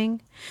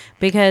something?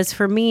 Because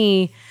for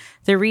me,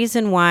 the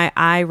reason why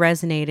I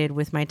resonated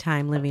with my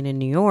time living in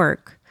New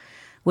York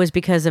was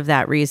because of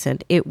that reason.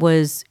 It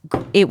was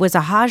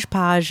a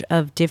hodgepodge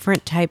of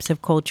different types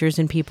of cultures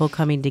and people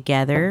coming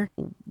together.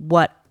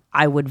 What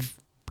I would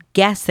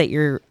guess that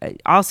you're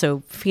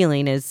also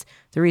feeling is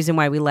the reason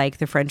why we like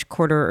the French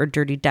Quarter or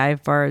dirty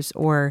dive bars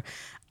or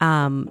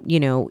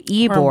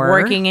Ybor. Or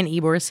working in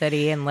Ybor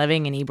City and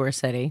living in Ybor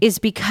City. Is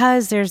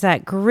because there's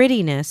that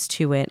grittiness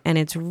to it, and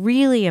it's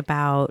really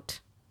about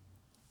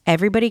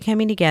everybody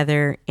coming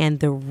together and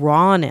the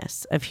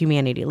rawness of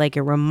humanity. Like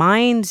it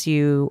reminds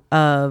you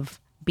of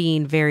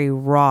being very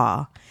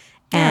raw.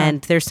 Yeah.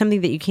 And there's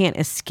something that you can't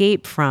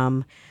escape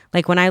from.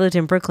 Like when I lived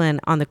in Brooklyn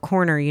on the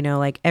corner,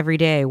 like every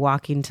day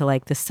walking to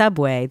like the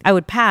subway, I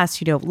would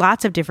pass,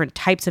 lots of different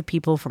types of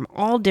people from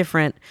all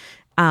different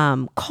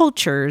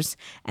cultures.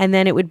 And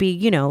then it would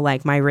be,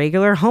 like my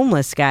regular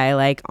homeless guy,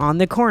 like on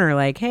the corner,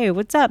 like, hey,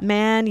 what's up,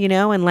 man?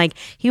 And like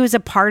he was a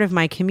part of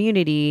my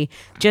community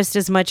just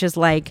as much as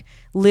like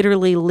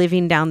literally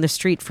living down the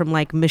street from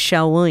like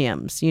Michelle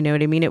Williams. You know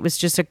what I mean? It was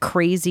just a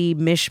crazy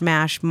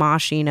mishmash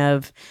moshing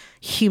of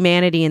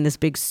humanity in this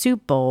big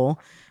soup bowl,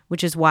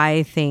 which is why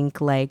I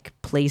think like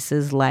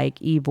places like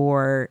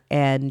Ybor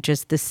and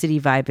just the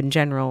city vibe in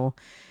general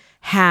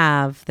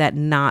have that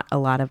not a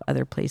lot of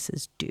other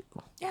places do.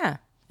 Yeah.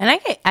 And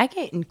I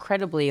get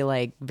incredibly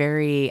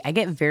very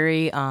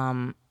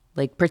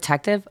like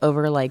protective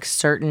over like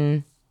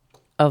certain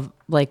of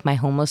like my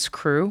homeless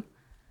crew,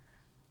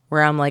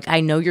 where I'm like,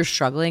 I know you're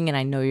struggling and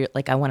I know you're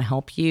like, I want to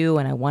help you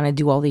and I want to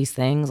do all these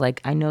things. Like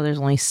I know there's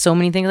only so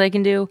many things I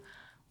can do,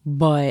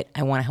 but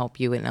I want to help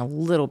you in a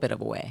little bit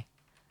of a way.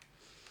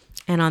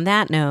 And on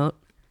that note,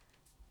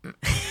 we're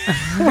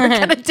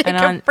gonna take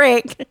a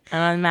break.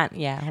 And on that,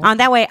 yeah. On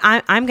that way,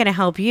 I'm gonna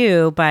help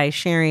you by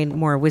sharing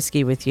more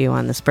whiskey with you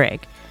on this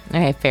break.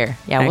 Okay, fair.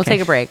 Yeah, okay. We'll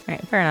take a break. All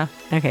right, fair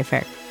enough. Okay,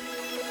 fair.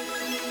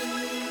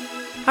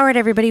 All right,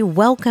 everybody,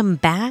 welcome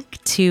back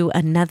to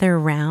another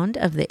round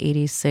of the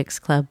 86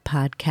 Club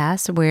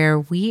podcast, where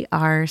we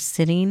are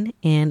sitting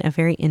in a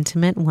very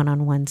intimate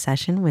one-on-one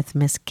session with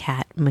Miss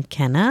Kat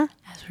Mckenna.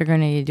 We're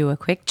going to do a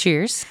quick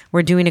cheers.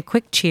 We're doing a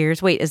quick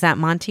cheers. Wait, is that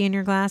Monty in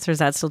your glass or is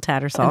that still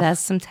Tattersall?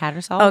 That's some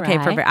Tattersall Okay,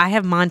 Rye. perfect. I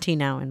have Monty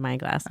now in my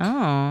glass. Oh.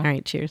 All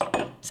right, cheers.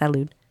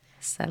 Salud.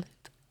 Salud.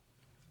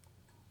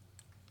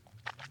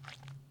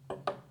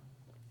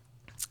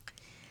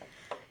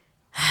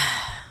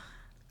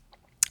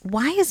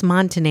 Why is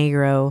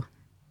Montenegro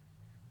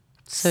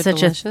So such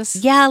delicious?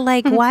 Yeah,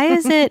 like why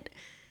is it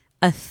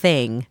a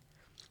thing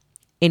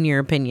in your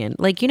opinion?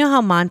 Like, you know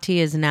how Monty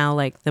is now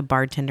like the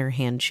bartender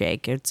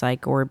handshake. It's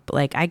like, or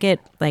like I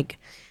get like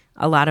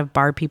a lot of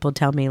bar people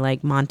tell me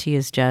like Monty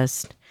is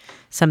just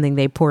something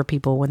they pour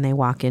people when they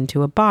walk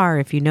into a bar,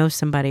 if you know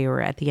somebody, or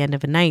at the end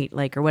of a night,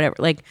 like, or whatever.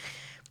 Like,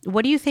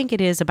 what do you think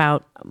it is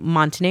about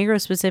Montenegro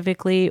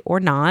specifically, or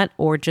not,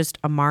 or just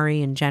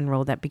Amari in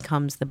general, that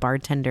becomes the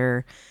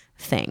bartender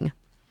thing?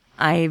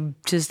 I've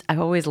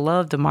always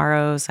loved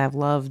Amaros. I've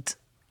loved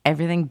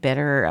everything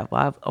bitter.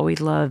 I've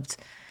always loved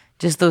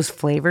just those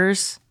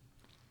flavors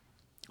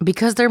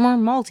because they're more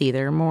malty.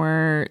 They're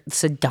more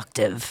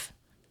seductive.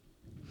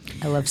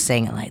 I love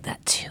saying it like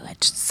that too.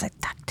 It's just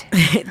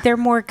seductive. They're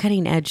more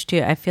cutting edge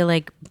too. I feel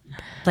like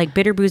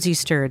bitter boozy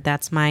stirred.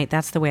 That's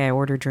the way I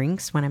order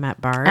drinks when I'm at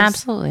bars.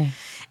 Absolutely.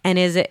 And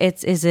is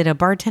it a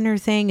bartender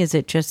thing? Is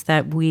it just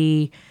that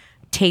we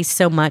taste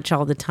so much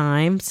all the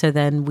time, so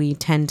then we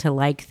tend to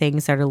like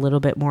things that are a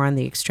little bit more on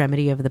the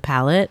extremity of the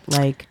palate?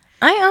 Like,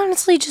 I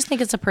honestly just think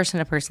it's a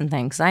person-to-person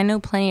thing because I know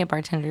plenty of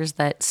bartenders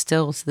that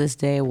still to this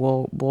day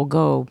will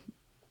go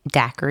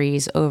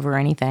daiquiris over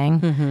anything.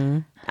 Mm-hmm.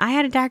 I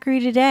had a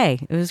daiquiri today.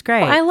 It was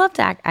great. Well, I love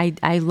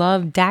I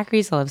love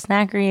daiquiris. I love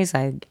snackeries.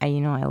 I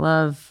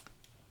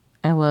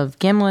love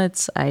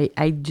gimlets.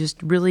 I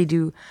just really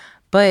do.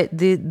 But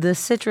the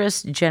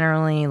citrus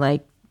generally,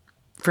 like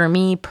for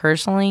me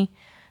personally,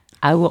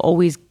 I will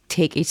always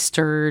take a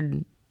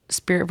stirred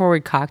spirit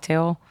forward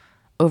cocktail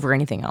over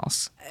anything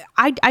else.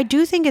 I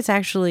do think it's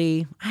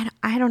actually,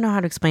 I don't know how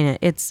to explain it.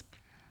 It's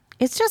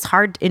just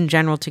hard in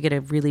general to get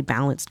a really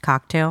balanced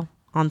cocktail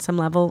on some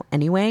level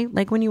anyway,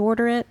 like when you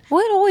order it.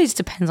 Well, it always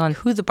depends on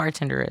who the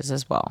bartender is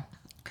as well.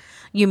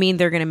 You mean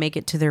they're going to make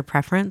it to their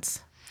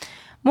preference?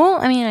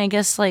 Well, I mean, I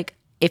guess like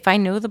if I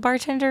know the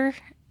bartender,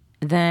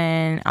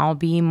 then I'll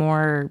be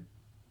more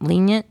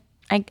lenient.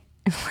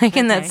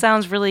 And that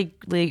sounds really,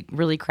 really,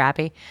 really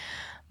crappy.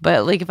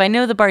 But like if I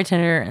know the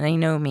bartender and they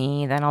know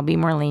me, then I'll be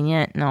more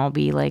lenient and I'll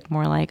be like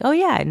more like, oh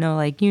yeah, no,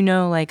 like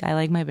like I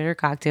like my bitter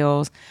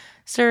cocktails.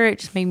 Sir,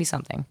 just make me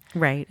something.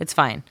 Right. It's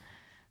fine.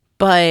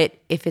 But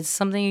if it's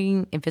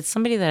somebody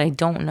that I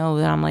don't know,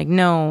 then I'm like,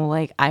 no,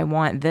 like I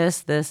want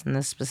this, and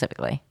this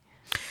specifically.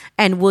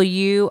 And are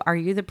you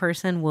the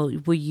person,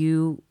 will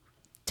you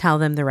tell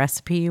them the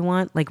recipe you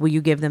want? Like, will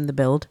you give them the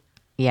build?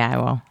 Yeah, I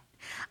will.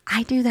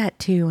 I do that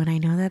too, and I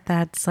know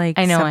that's like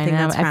I know.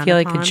 That's I feel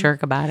like upon. a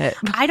jerk about it.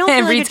 I don't feel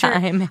every like a jerk.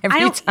 time.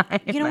 Every time.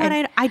 You know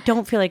what? I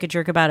don't feel like a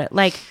jerk about it.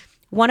 Like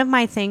one of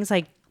my things,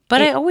 like,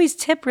 but I always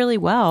tip really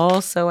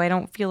well, so I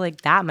don't feel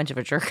like that much of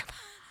a jerk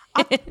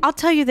about it. I'll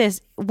tell you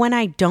this: when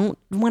I don't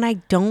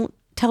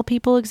tell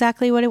people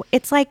exactly what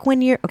it's like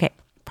when you're okay.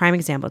 Prime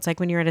example: it's like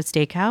when you're at a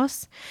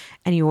steakhouse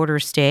and you order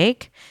a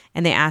steak,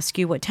 and they ask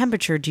you what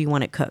temperature do you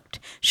want it cooked.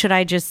 Should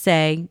I just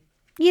say,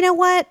 you know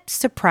what,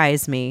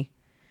 surprise me?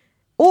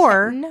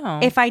 Or no.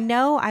 If I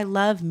know I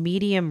love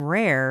medium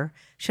rare,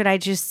 should I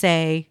just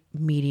say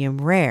medium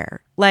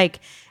rare?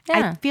 Like,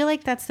 I feel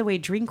like that's the way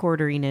drink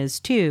ordering is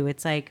too.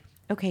 It's like,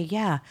 okay,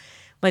 yeah.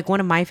 Like one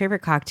of my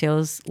favorite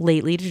cocktails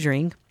lately to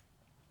drink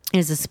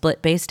is a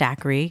split-based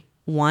daiquiri,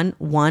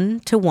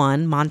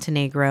 1-to-1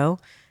 Montenegro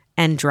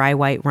and dry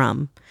white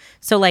rum.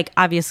 So like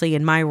obviously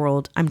in my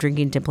world, I'm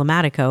drinking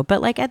Diplomatico,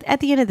 but like at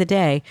the end of the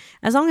day,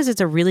 as long as it's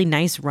a really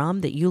nice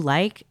rum that you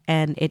like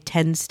and it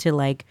tends to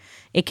like,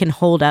 it can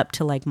hold up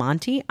to like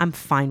Monty, I'm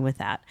fine with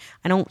that.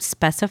 I don't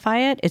specify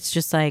it. It's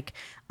just like,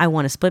 I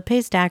want a split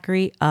pace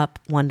daiquiri up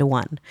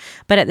 1-to-1.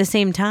 But at the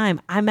same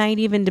time, I might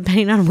even,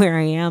 depending on where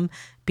I am,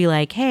 be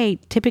like, hey,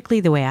 typically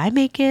the way I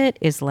make it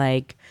is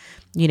like,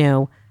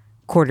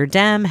 quarter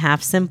dem,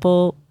 half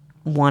simple,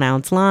 1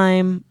 ounce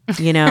lime,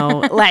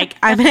 like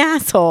I'm an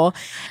asshole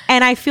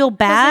and I feel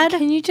bad. Like,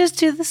 can you just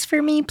do this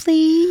for me,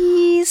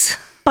 please?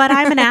 But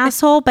I'm an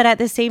asshole. But at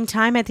the same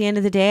time, at the end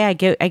of the day, I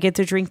get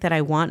the drink that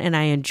I want and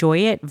I enjoy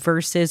it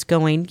versus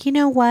going, you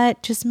know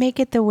what, just make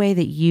it the way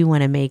that you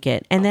want to make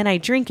it. And then I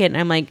drink it and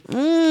I'm like,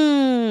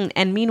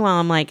 And meanwhile,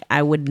 I'm like,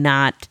 I would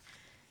not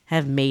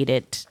have made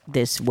it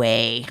this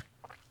way.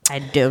 I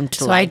don't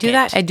so like I do it.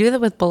 that. I do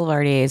that with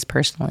Boulevardiers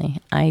personally.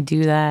 I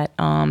do that.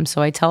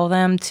 So I tell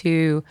them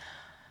to,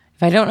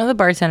 if I don't know the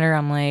bartender,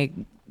 I'm like,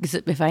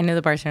 if I know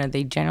the bartender,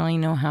 they generally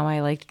know how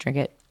I like to drink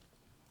it.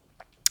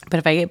 But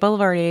if I get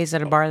Boulevardiers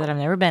at a bar that I've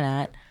never been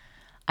at,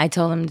 I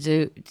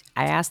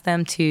ask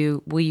them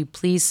to, will you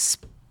please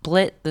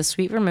split the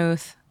sweet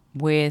vermouth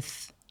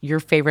with your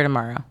favorite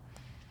Amaro?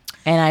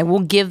 And I will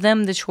give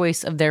them the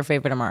choice of their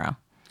favorite Amaro.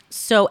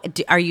 So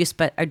do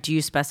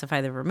you specify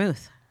the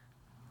vermouth?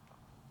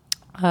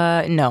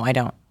 No, I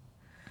don't.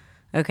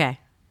 Okay.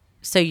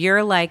 So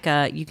you're like,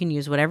 you can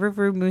use whatever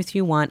vermouth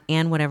you want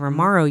and whatever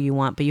Amaro you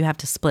want, but you have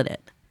to split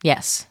it.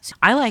 Yes.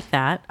 I like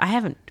that. I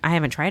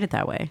haven't tried it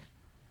that way.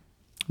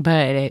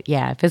 But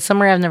if it's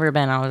somewhere I've never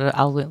been,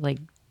 I'll like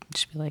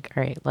just be like,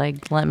 all right,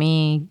 like let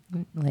me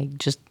like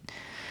just.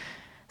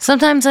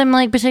 Sometimes I'm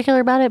like particular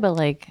about it, but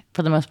like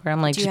for the most part,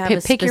 I'm like,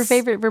 just pick your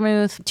favorite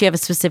vermouth. Do you have a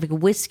specific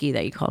whiskey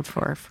that you called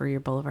for your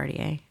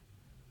Boulevardier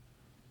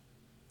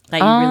that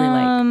you really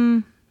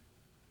like?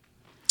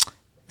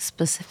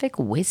 Specific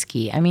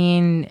whiskey. I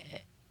mean,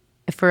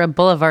 for a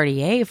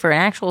Boulevardier, for an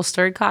actual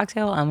stirred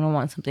cocktail, I'm gonna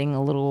want something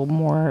a little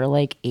more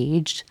like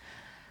aged.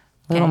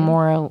 A little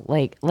more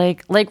like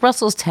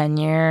Russell's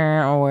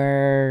 10-year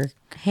or...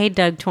 Hey,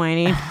 Doug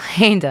Twining.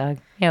 Hey, Doug.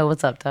 Yeah,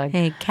 what's up, Doug?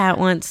 Hey, Kat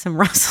wants some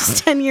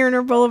Russell's 10-year in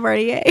her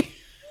Boulevardier.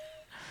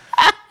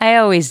 I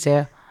always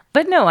do.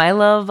 But no,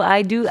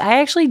 I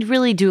actually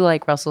really do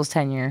like Russell's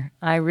 10-year.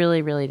 I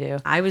really, really do.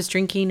 I was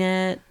drinking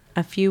it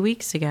a few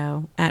weeks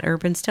ago at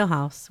Urban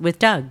Stillhouse with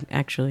Doug,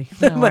 actually.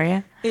 Oh, were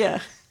you? Yeah.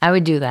 I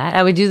would do that.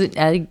 I would do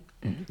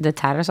the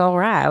Tattersall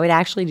Rye. I would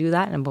actually do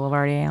that in a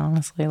Boulevardier,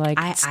 honestly. Like,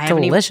 it's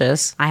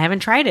delicious. I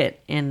haven't tried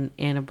it in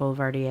a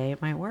Boulevardier.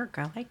 It might work.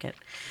 I like it.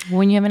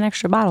 When you have an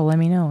extra bottle, let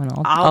me know, and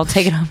I'll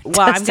take it home.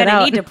 Well, I'm going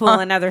to need to pull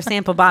another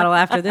sample bottle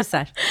after this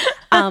session.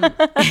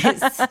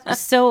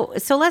 So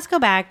let's go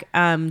back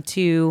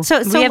to...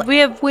 So we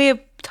have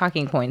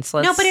talking points.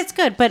 No, but it's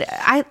good. But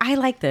I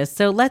like this.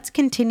 So let's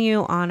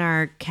continue on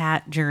our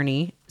cat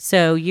journey.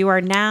 So you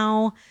are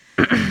now...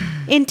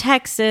 in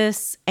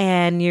Texas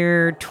and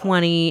you're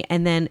 20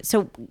 and then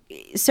so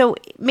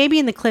maybe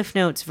in the Cliff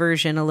Notes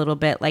version a little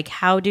bit, like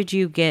how did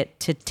you get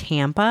to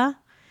Tampa?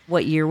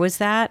 What year was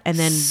that? And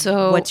then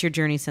what's your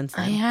journey since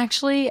then?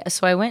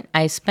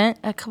 I spent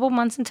a couple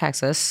months in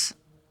Texas.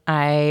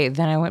 Then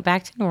I went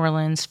back to New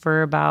Orleans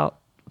for about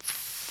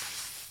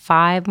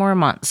 5 more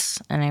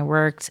months and I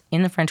worked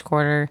in the French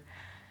Quarter.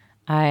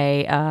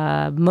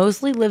 I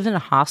mostly lived in a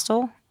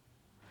hostel.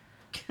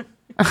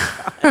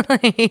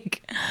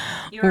 Like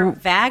you're a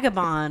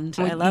vagabond.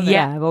 I love it.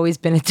 Yeah, I've always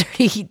been a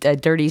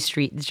dirty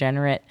street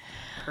degenerate.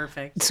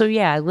 Perfect. So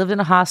yeah, I lived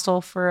in a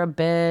hostel for a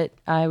bit.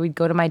 I would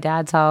go to my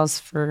dad's house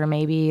for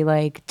maybe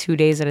like 2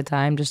 days at a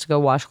time just to go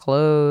wash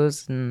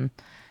clothes and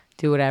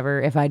do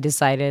whatever. If I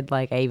decided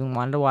like I even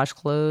wanted to wash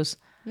clothes.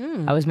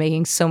 I was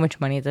making so much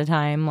money at the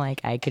time.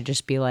 Like I could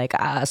just be like,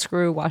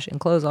 screw washing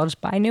clothes. I'll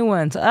just buy new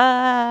ones.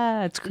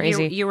 It's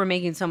crazy. You were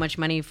making so much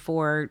money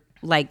for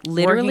like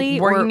literally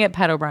working at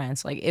Pat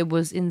O'Brien's. Like it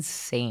was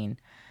insane.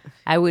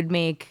 I would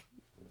make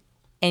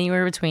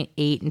anywhere between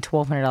 $800 and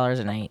 $1,200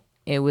 a night.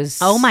 It was.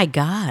 Oh my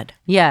God.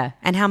 Yeah.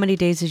 And how many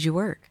days did you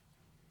work?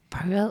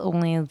 Probably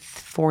only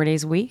 4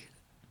 days a week.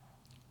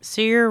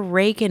 So you're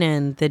raking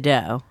in the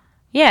dough.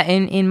 Yeah,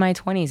 in my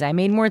 20s. I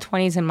made more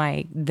 20s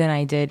than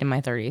I did in my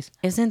 30s.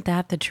 Isn't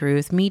that the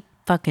truth? Me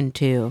fucking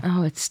too.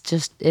 Oh,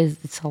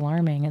 it's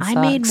alarming. I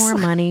made more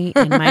money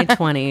in my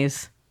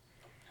 20s.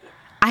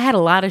 I had a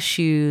lot of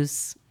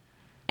shoes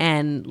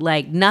and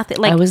like nothing.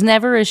 Like I was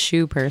never a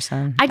shoe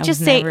person.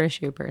 Never a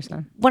shoe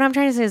person. What I'm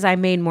trying to say is I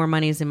made more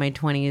monies in my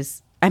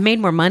 20s. I made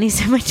more monies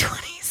in my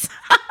 20s.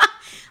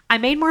 I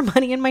made more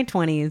money in my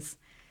 20s.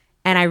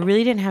 And I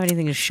really didn't have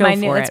anything to show for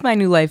it. That's my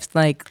new life,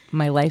 like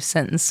my life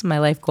sentence, my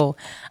life goal.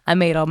 I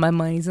made all my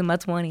monies in my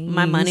 20s.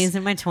 My money's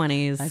in my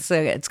 20s. So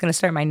it's going to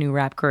start my new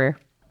rap career.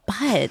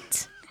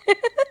 But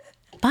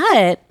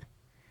I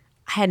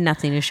had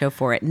nothing to show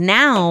for it.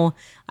 Now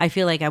I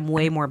feel like I'm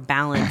way more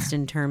balanced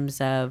in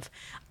terms of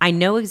I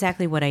know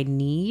exactly what I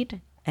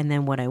need and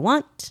then what I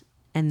want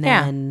and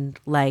then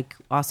like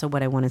also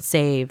what I want to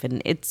save.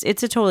 And it's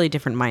a totally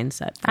different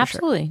mindset.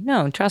 Absolutely. Sure.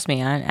 No, trust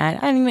me. I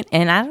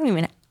don't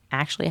even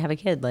actually have a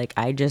kid. Like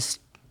I just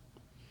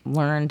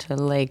learned to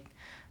like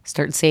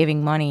start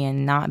saving money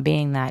and not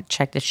being that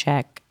check to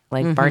check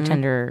like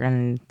bartender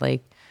and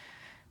like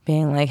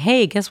being like,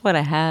 hey, guess what?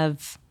 I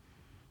have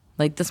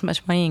like this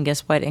much money and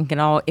guess what? It can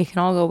all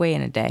go away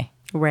in a day.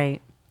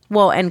 Right.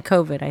 Well, and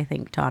COVID I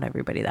think taught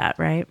everybody that,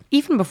 right?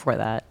 Even before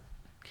that.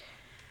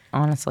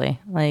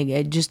 Honestly, like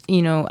it just,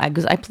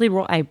 because I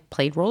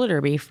played roller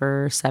derby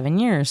for 7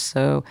 years.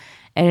 So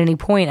at any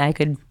point I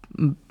could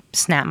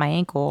snap my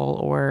ankle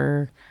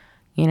or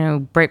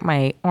break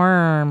my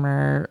arm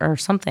or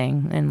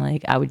something. And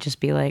like, I would just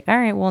be like, all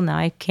right, well now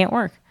I can't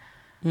work.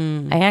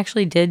 I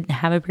actually did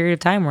have a period of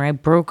time where I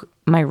broke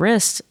my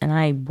wrist and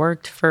I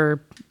worked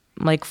for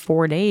like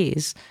 4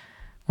 days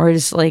or I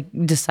just like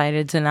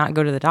decided to not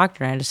go to the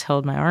doctor. And I just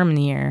held my arm in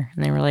the air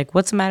and they were like,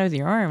 what's the matter with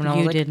your arm?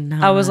 And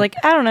I was like,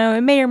 I don't know.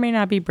 It may or may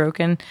not be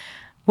broken.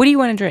 What do you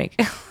want to drink?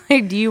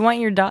 Like, do you want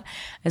your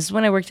This is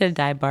when I worked at a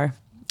dive bar.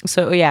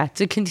 So yeah,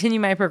 to continue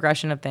my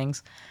progression of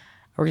things,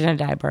 I worked at a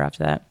dive bar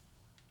after that.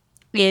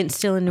 And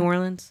still in New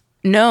Orleans?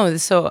 No.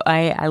 So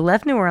I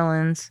left New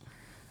Orleans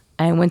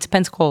and went to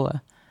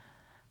Pensacola.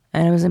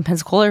 And I was in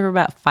Pensacola for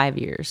about 5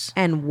 years.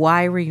 And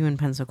why were you in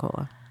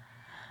Pensacola?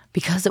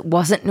 Because it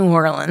wasn't New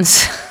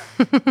Orleans.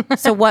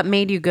 So what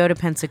made you go to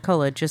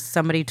Pensacola? Just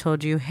somebody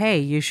told you, hey,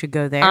 you should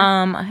go there?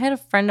 I had a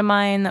friend of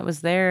mine that was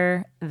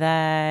there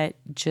that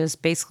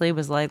just basically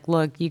was like,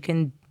 look, you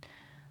can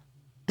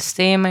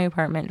stay in my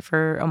apartment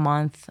for a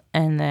month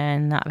and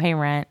then not pay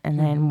rent. And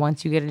then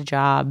once you get a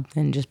job,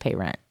 then just pay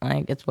rent.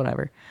 Like, it's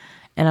whatever.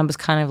 And I was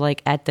kind of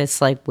like at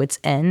this like wit's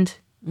end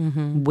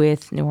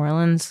with New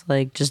Orleans,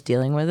 like just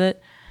dealing with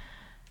it.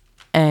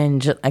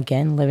 And just,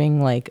 again,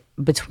 living like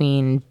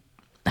between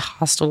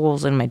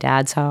hostels and my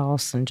dad's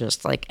house and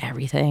just like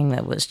everything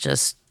that was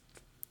just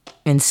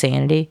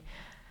insanity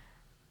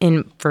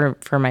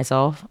for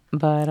myself.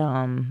 But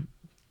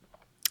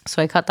so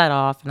I cut that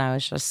off, and I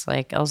was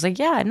like,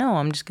 yeah, no,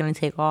 I'm just gonna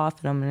take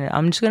off, and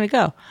I'm just gonna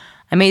go.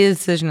 I made the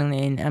decision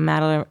in a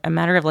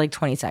matter of like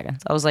 20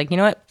 seconds. I was like, you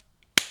know what,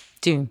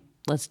 dude,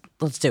 let's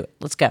do it.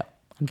 Let's go.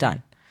 I'm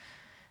done.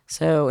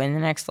 So in the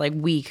next like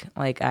week,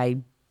 like I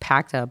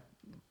packed up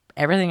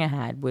everything I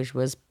had, which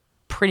was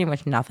pretty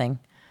much nothing.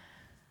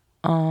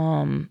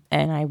 And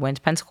I went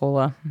to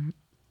Pensacola, and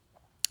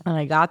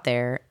I got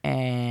there,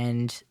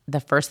 and the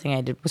first thing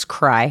I did was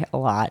cry a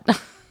lot.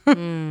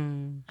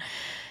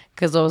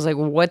 Because I was like,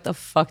 what the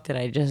fuck did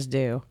I just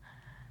do?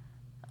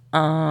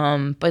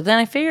 But then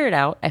I figured it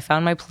out. I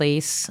found my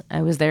place.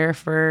 I was there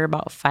for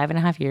about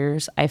 5.5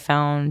 years. I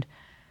found,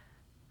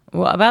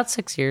 about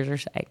 6 years or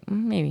so,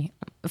 maybe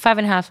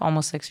 5.5,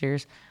 almost 6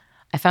 years.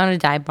 I found a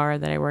dive bar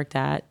that I worked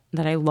at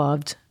that I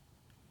loved,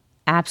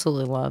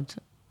 absolutely loved.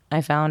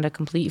 I found a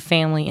complete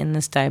family in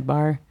this dive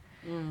bar.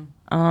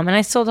 And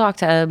I still talk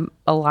to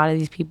a lot of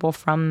these people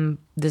from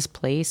this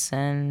place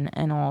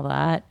and all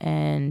that.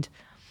 And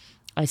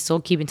I still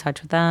keep in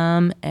touch with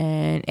them,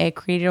 and it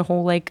created a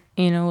whole like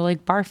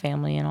bar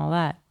family and all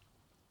that.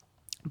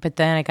 But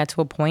then I got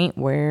to a point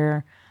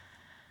where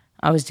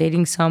I was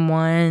dating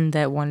someone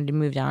that wanted to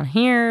move down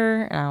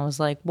here, and I was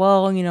like,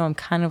 well, I'm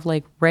kind of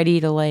like ready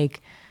to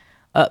like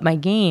up my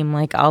game.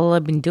 Like all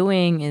I've been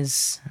doing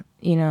is,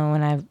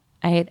 and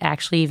I had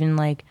actually even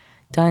like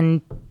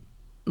done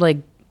like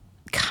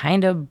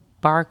kind of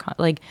bar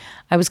like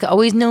I was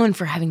always known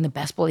for having the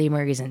best Bloody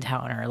Marys in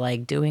town, or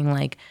like doing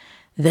like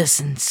this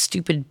and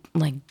stupid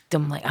like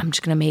dumb like I'm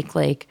just gonna make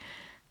like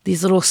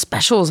these little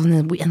specials on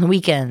the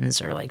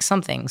weekends or like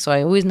something. So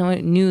I always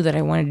knew that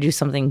I wanted to do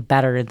something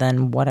better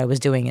than what I was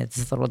doing at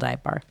this little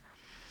dive bar.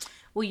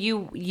 Well,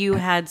 you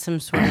had some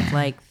sort of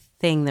like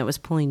thing that was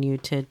pulling you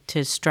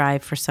to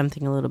strive for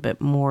something a little bit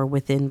more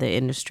within the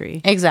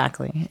industry.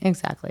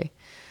 Exactly.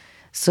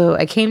 So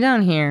I came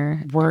down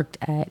here, worked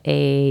at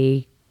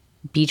a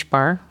beach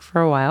bar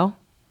for a while,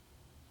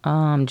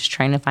 just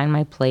trying to find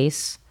my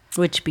place.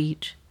 Which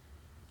beach?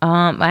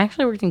 I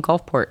actually worked in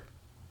Gulfport.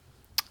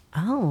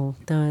 Oh,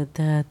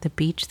 the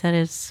beach that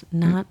is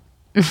not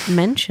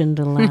mentioned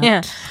a lot.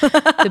 Yeah,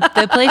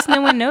 the place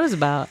no one knows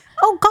about.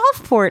 Oh,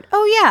 Gulfport.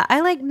 Oh yeah,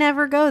 I like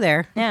never go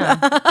there. Yeah,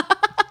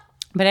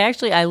 but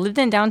I lived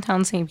in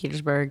downtown St.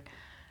 Petersburg.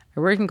 I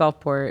worked in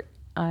Gulfport.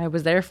 I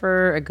was there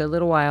for a good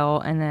little while,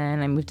 and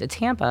then I moved to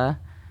Tampa.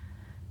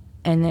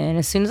 And then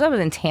as soon as I was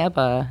in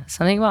Tampa,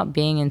 something about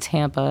being in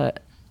Tampa,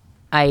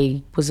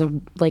 I was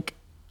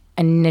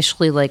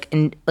initially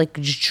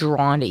just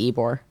drawn to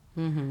Ybor.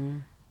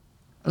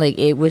 Like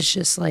it was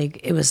just like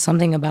it was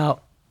something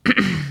about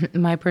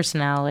my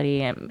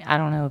personality, and I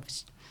don't know if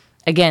it's,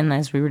 again,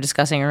 as we were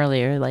discussing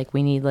earlier, like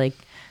we need like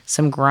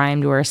some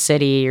grime to our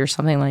city or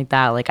something like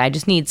that. Like I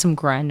just need some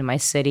grime to my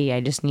city. I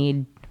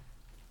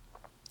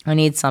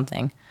need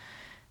something.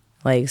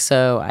 Like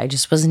so I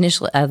just was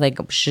initially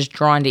was just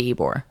drawn to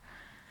Ybor.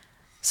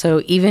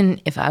 So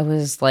even if I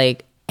was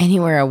like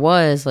anywhere I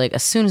was, like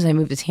as soon as I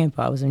moved to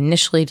Tampa, I was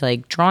initially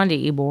like drawn to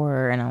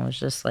Ybor, and I was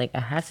just like,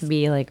 I have to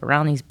be like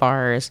around these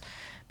bars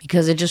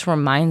because it just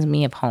reminds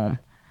me of home.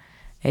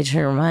 It just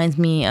reminds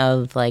me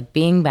of like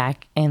being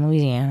back in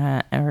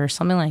Louisiana or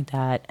something like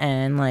that.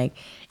 And like,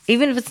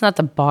 even if it's not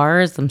the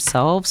bars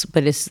themselves,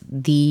 but it's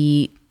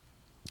the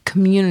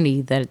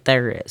community that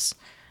there is.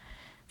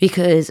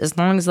 Because as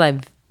long as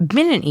I've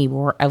been in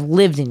Ybor, I've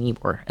lived in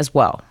Ybor as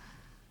well.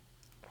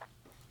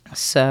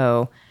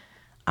 So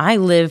I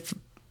live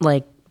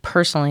like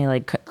personally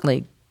like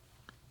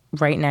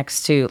right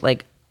next to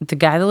like the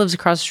guy that lives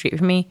across the street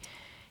from me.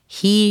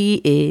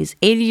 He is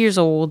 80 years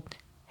old.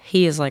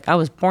 He is like, I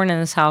was born in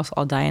this house,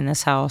 I'll die in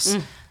this house.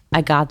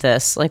 I got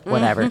this, like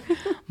whatever.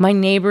 My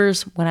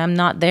neighbors, when I'm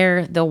not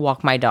there, they'll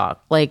walk my dog.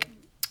 Like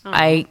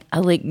I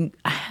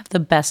have the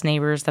best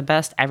neighbors, the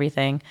best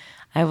everything.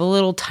 I have a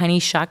little tiny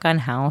shotgun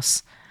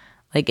house.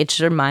 Like it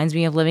just reminds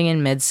me of living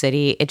in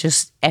Mid-City. It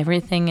just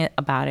everything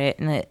about it,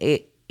 and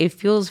it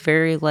feels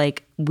very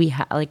like we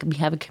have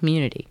a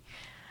community.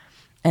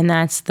 And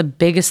that's the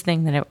biggest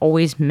thing that I've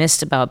always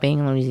missed about being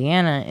in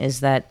Louisiana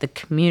is that the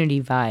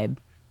community vibe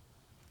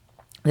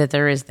that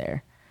there is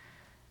there.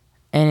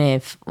 And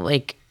if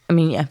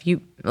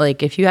you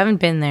haven't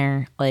been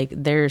there, like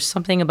there's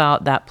something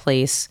about that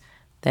place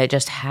that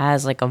just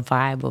has like a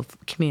vibe of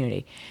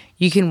community.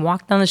 You can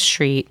walk down the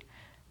street,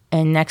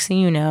 and next thing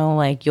you know,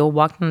 like you'll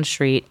walk down the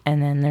street, and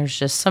then there's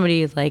just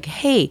somebody like,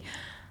 hey,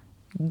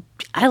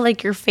 I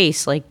like your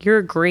face. Like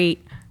you're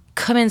great.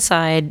 Come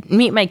inside,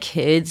 meet my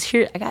kids.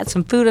 Here, I got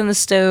some food on the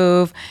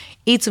stove.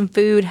 Eat some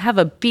food, have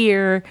a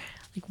beer,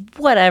 like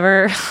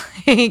whatever.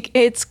 Like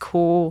it's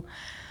cool.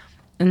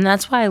 And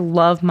that's why I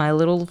love my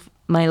little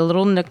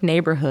nook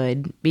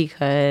neighborhood,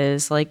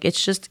 because like it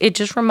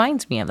just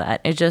reminds me of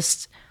that.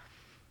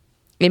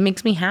 It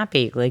makes me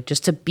happy, like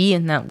just to be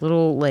in that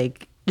little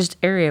like just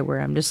area where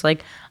I'm just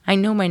like, I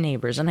know my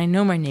neighbors and I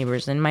know my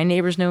neighbors and my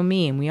neighbors know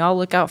me, and we all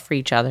look out for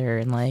each other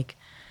and like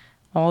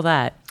all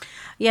that.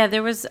 Yeah,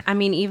 there was, I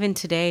mean, even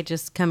today,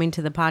 just coming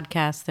to the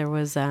podcast, there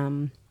was,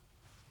 I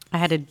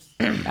had to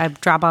I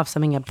drop off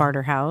something at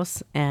Barter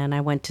House, and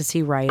I went to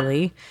see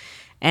Riley.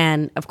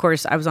 And of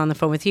course, I was on the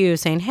phone with you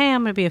saying, hey,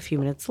 I'm going to be a few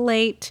minutes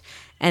late.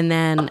 And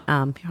then,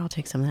 here, I'll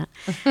take some of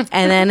that.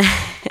 And then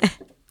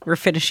we're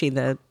finishing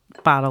the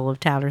bottle of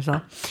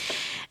Tattersall.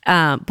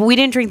 But we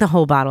didn't drink the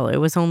whole bottle. It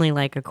was only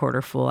like a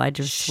quarter full. I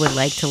just would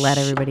like to let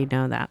everybody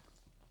know that.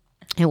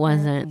 It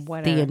wasn't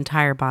the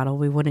entire bottle.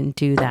 We wouldn't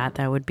do that.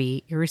 That would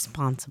be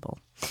irresponsible.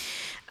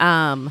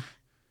 So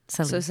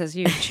it says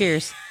you.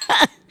 Cheers.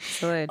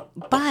 Good.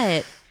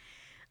 But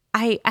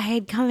I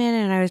had come in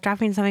and I was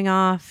dropping something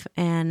off,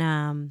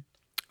 and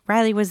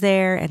Riley was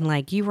there, and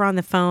like you were on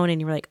the phone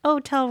and you were like, oh,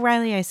 tell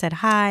Riley I said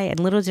hi. And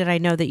little did I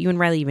know that you and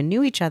Riley even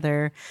knew each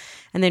other.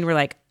 And then we're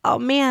like, oh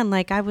man,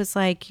 like I was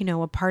like, you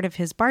know, a part of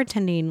his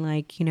bartending,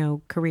 like, you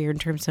know, career in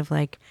terms of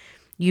like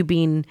you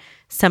being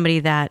somebody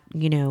that,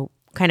 you know,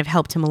 kind of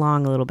helped him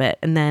along a little bit.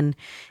 And then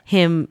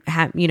him,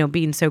 you know,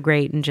 being so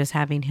great and just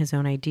having his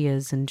own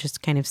ideas and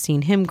just kind of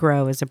seeing him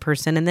grow as a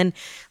person. And then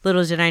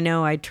little did I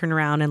know, I'd turn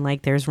around and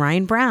like there's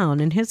Ryan Brown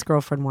and his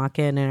girlfriend walk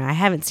in, and I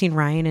haven't seen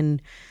Ryan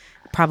in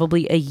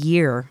probably a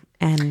year.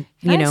 And,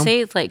 you know, I say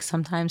it's like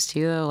sometimes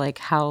too, though, like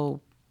how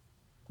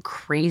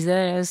crazy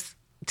that is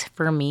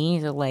for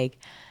me to like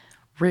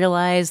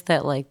realize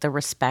that like the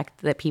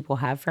respect that people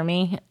have for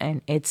me,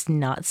 and it's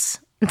nuts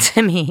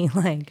to me.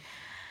 Like,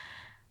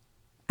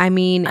 I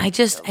mean, I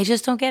just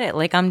don't get it.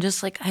 Like, I'm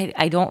just like,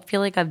 I don't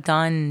feel like I've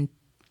done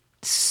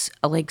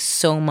like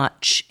so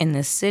much in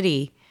this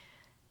city,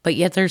 but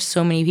yet there's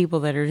so many people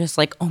that are just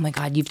like, oh my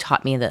God, you've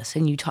taught me this,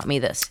 and you taught me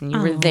this, and you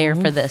were there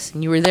for this,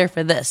 and you were there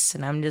for this.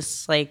 And I'm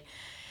just like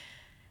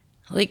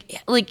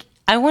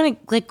I want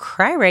to like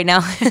cry right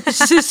now.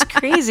 It's just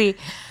crazy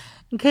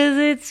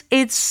because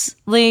it's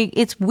like,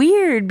 it's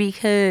weird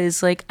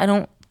because like, I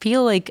don't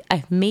feel like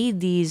I've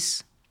made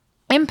these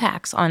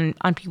impacts on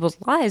people's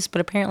lives,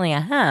 but apparently I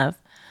have.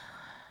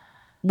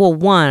 Well,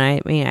 one, I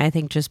mean, I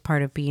think just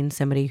part of being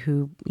somebody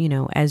who, you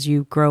know, as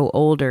you grow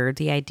older,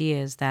 the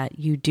idea is that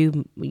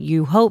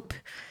you hope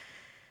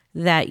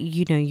that,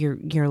 you know,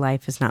 your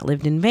life is not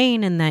lived in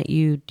vain, and that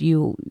you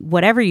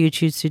whatever you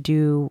choose to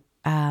do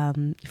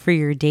for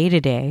your day to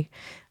day,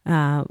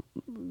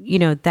 you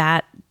know,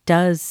 that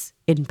does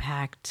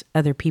impact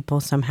other people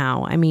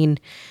somehow. I mean,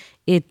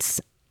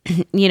 it's,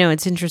 you know,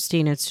 it's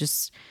interesting. It's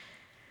just,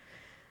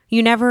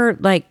 you never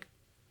like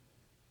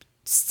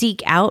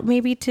seek out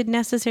maybe to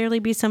necessarily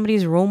be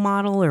somebody's role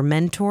model or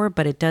mentor,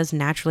 but it does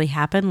naturally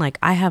happen. Like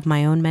I have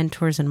my own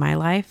mentors in my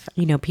life,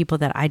 you know, people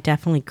that I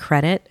definitely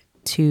credit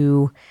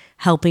to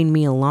helping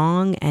me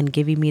along and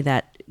giving me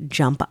that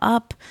jump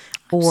up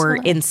or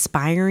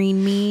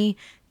inspiring me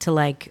to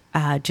like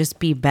just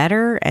be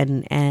better,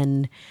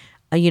 and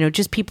you know,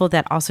 just people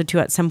that also too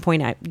at some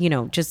point I, you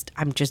know,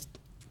 I'm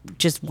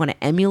just want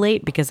to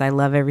emulate because I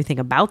love everything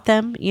about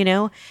them, you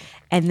know.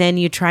 And then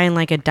you try and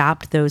like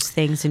adopt those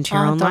things into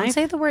your own life. Don't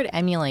say the word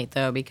emulate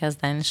though, because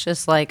then it's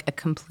just like a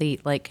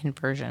complete like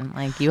conversion.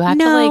 Like you have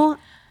to like,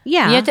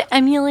 yeah, you have to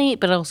emulate,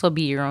 but also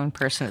be your own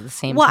person at the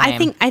same time.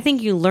 Well, I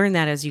think you learn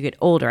that as you get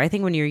older. I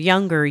think when you're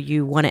younger,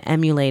 you want to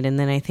emulate, and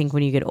then I think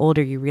when you get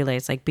older, you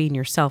realize like being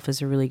yourself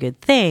is a really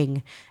good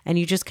thing, and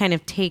you just kind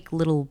of take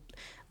little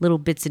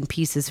bits and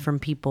pieces from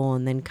people,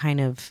 and then kind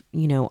of,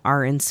 you know,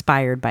 are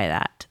inspired by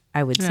that,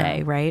 I would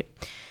say, right?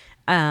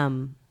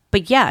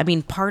 But yeah, I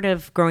mean, part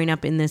of growing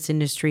up in this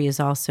industry is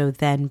also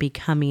then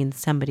becoming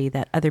somebody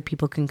that other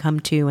people can come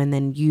to, and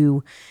then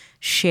you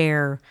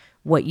share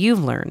what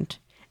you've learned.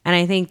 And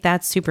I think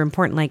that's super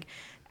important. Like,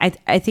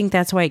 I think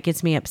that's why it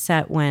gets me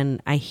upset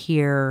when I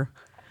hear,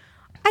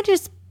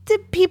 the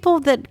people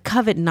that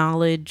covet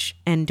knowledge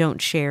and don't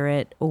share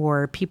it,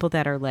 or people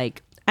that are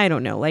like, I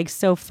don't know, like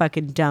so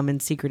fucking dumb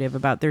and secretive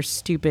about their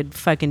stupid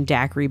fucking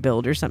daiquiri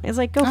build or something. It's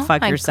like, go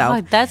fuck yourself.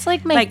 God. That's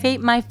like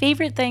my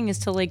favorite thing is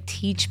to like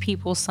teach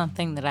people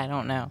something that I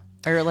don't know,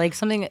 or like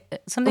something that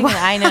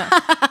I know.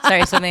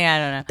 Sorry, something I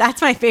don't know.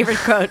 That's my favorite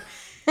quote.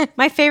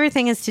 My favorite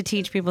thing is to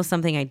teach people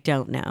something I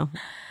don't know.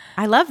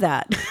 I love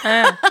that.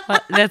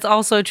 That's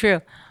also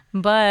true.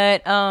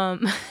 But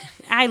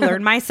I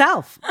learn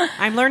myself.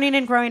 I'm learning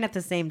and growing at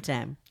the same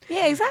time.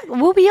 Yeah, exactly.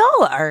 Well, we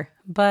all are.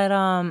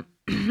 But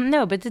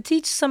no, but to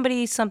teach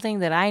somebody something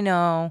that I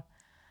know,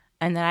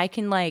 and that I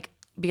can like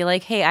be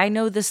like, hey, I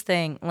know this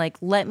thing. Like,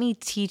 let me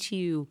teach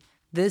you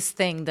this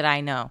thing that I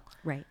know.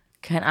 Right.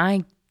 Can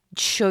I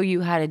show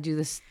you how to do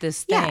this thing?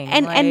 Yeah,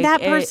 and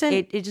that person,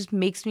 it just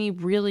makes me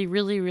really,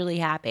 really, really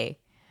happy.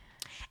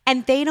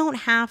 And they don't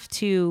have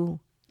to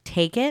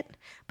take it,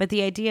 but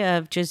the idea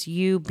of just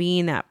you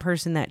being that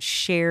person that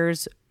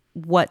shares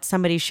what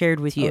somebody shared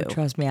with you. Oh,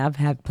 trust me, I've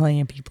had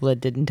plenty of people that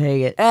didn't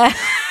take it.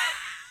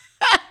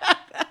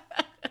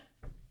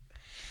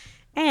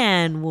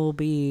 And we'll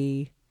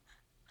be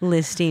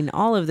listing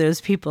all of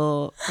those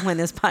people when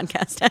this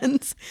podcast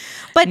ends.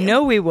 But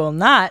no, we will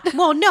not.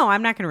 well, no,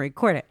 I'm not going to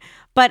record it.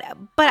 But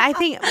I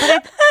think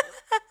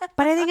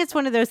but I think it's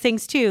one of those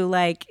things too.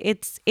 Like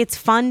it's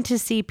fun to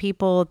see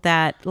people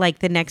that like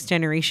the next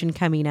generation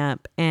coming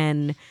up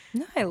and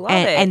No, I love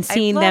it. And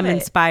seeing them it.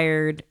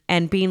 inspired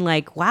and being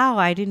like, wow,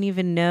 I didn't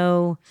even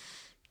know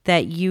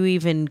that you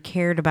even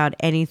cared about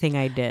anything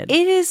I did.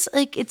 It is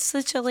like it's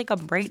such a like a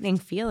brightening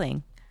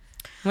feeling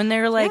when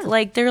they're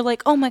like they're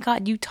like, oh my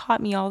God, you taught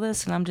me all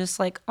this, and I'm just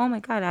like, oh my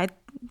God, I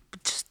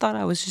just thought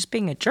I was just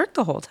being a jerk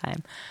the whole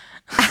time.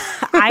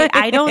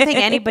 I don't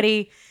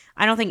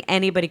think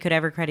anybody could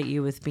ever credit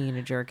you with being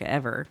a jerk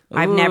ever.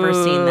 I've never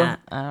seen that.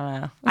 I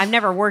don't know. I've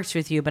never worked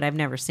with you, but I've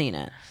never seen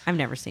it.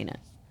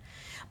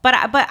 But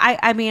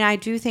I mean, I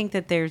do think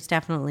that there's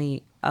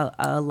definitely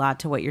a lot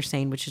to what you're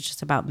saying, which is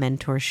just about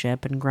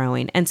mentorship and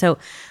growing. And so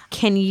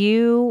can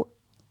you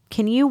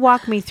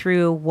walk me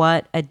through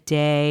what a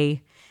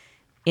day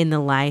in the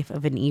life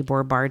of an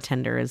Ybor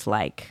bartender is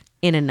like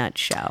in a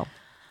nutshell?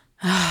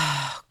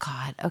 Oh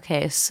God.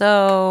 Okay.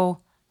 So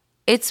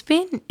it's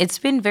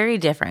been very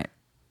different.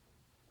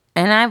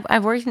 And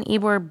I've worked in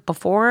Ybor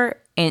before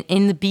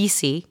in the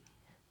BC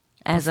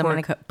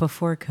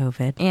Before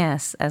COVID.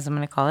 Yes, as I'm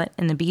gonna call it,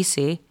 in the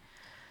BC.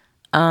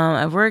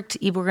 I've worked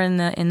Ybor in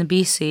the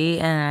BC,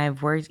 and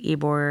I've worked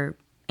Ybor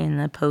in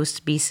the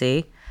post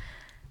BC.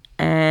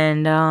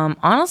 And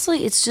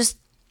honestly, it's just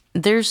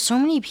there's so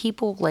many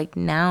people like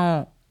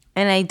now,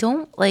 and I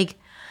don't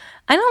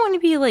want to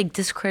be like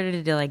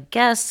discredited to like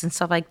guests and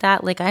stuff like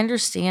that. Like I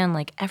understand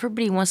like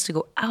everybody wants to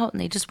go out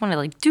and they just want to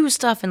like do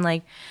stuff and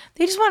like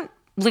they just want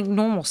like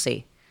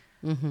normalcy.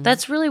 Mm-hmm.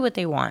 That's really what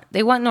they want.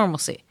 They want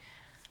normalcy.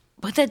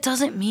 But that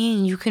doesn't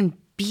mean you can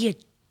be a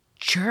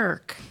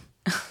jerk.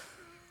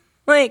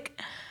 Like,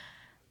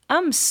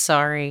 I'm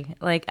sorry.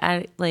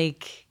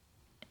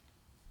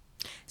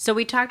 So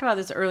we talked about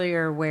this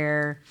earlier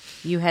where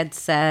you had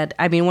said,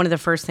 I mean, one of the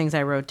first things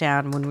I wrote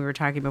down when we were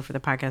talking before the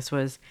podcast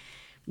was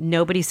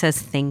nobody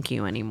says thank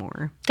you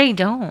anymore. They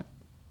don't.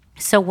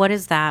 So what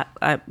is that?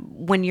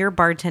 When you're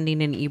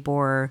bartending in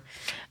Ybor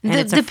and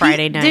it's a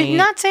Friday night. They're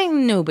not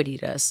saying nobody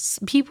does.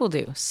 People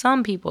do.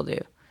 Some people do.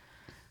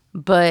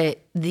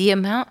 But the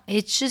amount,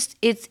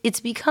 it's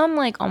become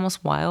like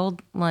almost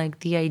wild.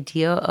 Like the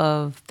idea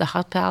of the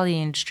hospitality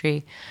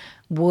industry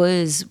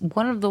was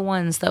one of the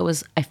ones that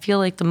was, I feel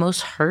like, the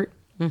most hurt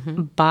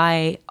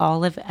by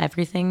all of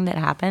everything that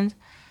happened.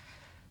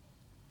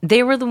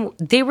 We were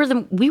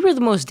the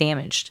most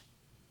damaged.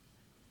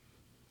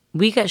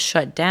 We got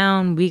shut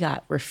down. We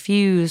got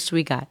refused.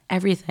 We got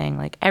everything.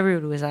 Like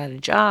everybody was out of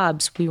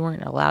jobs. We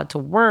weren't allowed to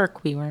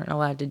work. We weren't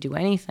allowed to do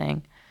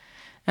anything.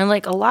 And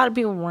like a lot of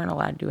people weren't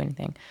allowed to do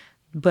anything,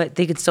 but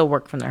they could still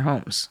work from their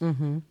homes.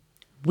 Mm-hmm.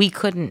 We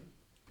couldn't.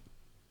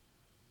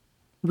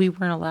 We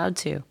weren't allowed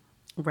to.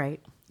 Right.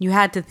 You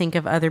had to think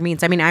of other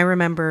means. I mean, I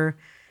remember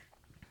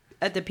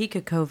at the peak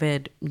of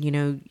COVID,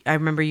 I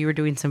remember you were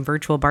doing some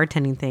virtual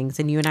bartending things,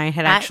 and you and I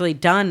had actually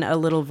done a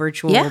little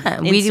virtual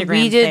Instagram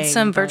we did thing,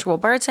 some virtual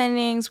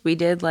bartendings. We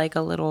did like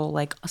a little,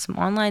 like some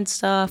online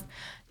stuff.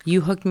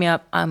 You hooked me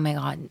up. Oh my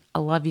God, I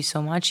love you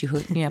so much. You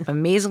hooked me up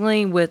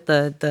amazingly with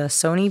the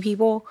Sony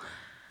people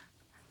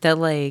that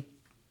like,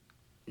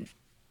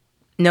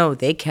 no,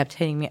 they kept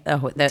hitting me.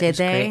 Oh, that was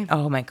great.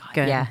 Oh my God.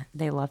 Good. Yeah,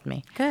 they loved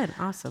me. Good.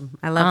 Awesome.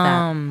 I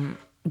love that.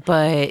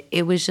 But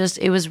it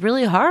was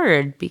really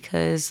hard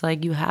because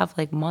like you have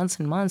like months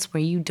and months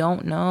where you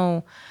don't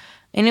know.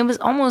 And it was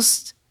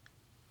almost,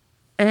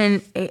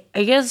 and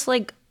I guess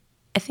like,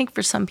 I think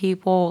for some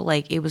people,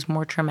 like it was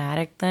more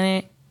traumatic than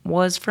it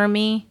was for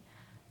me.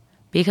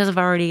 Because I've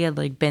already had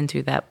like been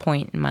through that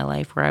point in my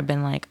life where I've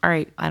been like, all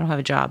right, I don't have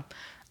a job.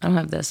 I don't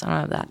have this. I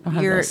don't have that. I don't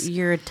have this.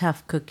 You're a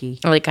tough cookie.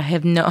 Like I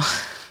have no,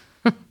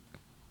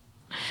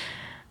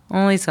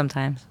 only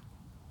sometimes.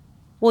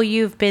 Well,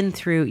 you've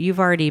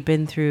already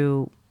been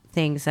through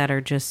things that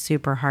are just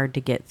super hard to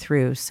get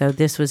through. So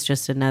this was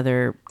just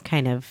another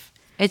kind of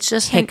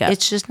hiccup.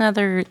 It's just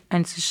another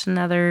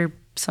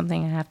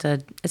something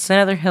it's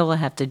another hill I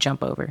have to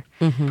jump over.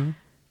 Mm-hmm.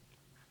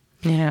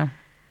 Yeah.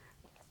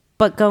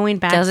 But going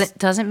back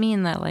doesn't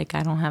mean that like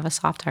I don't have a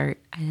soft heart.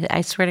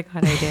 I swear to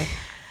God I do.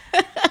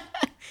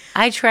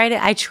 I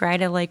try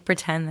to like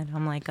pretend that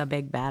I'm like a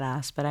big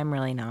badass, but I'm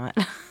really not.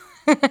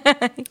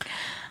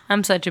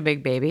 I'm such a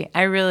big baby.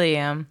 I really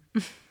am.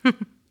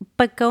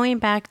 But going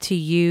back to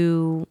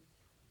you,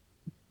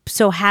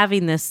 so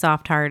having this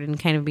soft heart and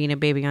kind of being a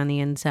baby on the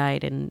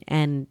inside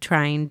and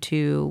trying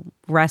to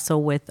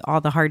wrestle with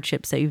all the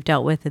hardships that you've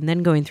dealt with and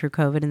then going through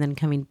COVID and then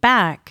coming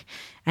back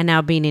and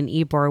now being in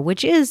Ybor,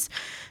 which is,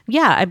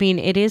 I mean,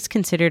 it is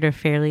considered a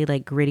fairly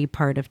like gritty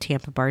part of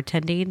Tampa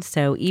bartending.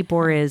 So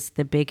Ybor is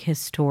the big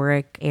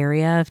historic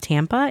area of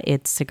Tampa.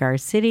 It's Cigar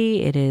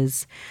City.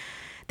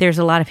 There's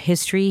a lot of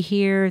history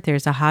here.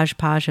 There's a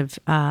hodgepodge of,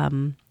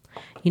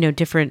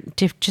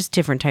 just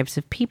different types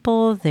of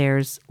people.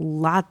 There's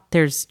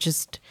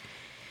just,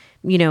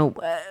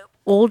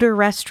 older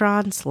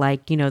restaurants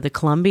like, the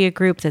Columbia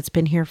Group that's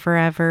been here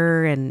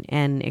forever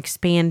and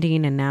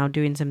expanding and now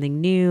doing something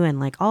new, and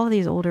like all of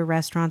these older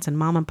restaurants and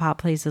mom and pop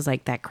places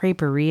like that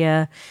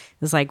Creperia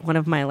is like one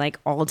of my like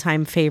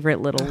all-time favorite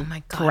little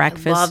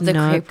breakfast I love the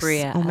nooks.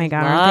 Creperia. Oh my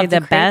God, I aren't they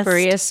love the best?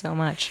 Creperia so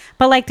much.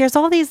 But like there's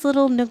all these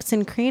little nooks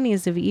and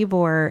crannies of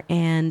Ybor,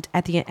 and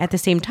at the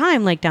same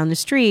time, like down the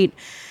street,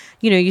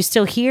 you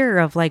still hear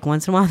of like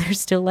once in a while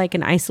there's still like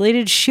an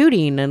isolated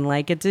shooting and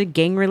like it's a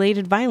gang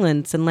related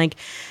violence. And like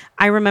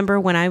I remember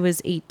when I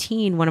was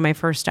 18, one of my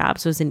first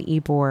stops was in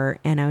Ybor,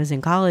 and I was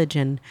in college,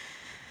 and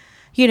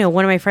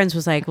one of my friends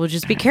was like, well,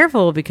 just be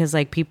careful because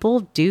like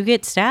people do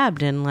get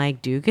stabbed and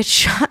like do get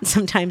shot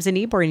sometimes in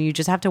Ybor, and you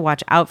just have to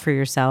watch out for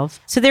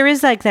yourself. So there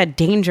is like that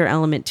danger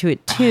element to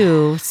it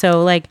too.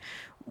 So like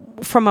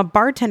from a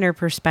bartender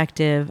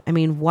perspective, I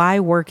mean, why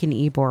work in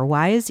Ybor?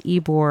 Why is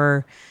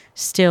Ybor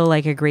still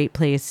like a great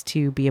place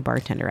to be a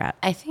bartender at?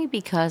 I think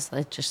because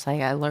it's just like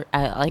I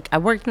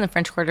worked in the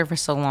French Quarter for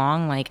so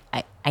long. Like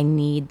I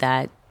need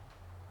that.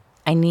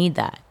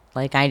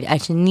 Like I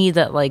should need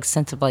that like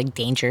sense of like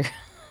danger.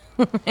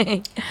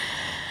 I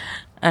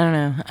don't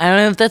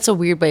know if that's a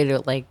weird way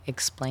to like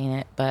explain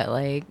it, but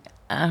like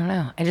I don't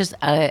know.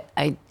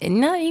 I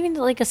not even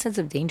like a sense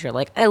of danger.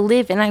 Like I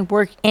live and I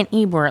work in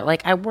Ybor.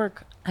 Like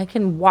I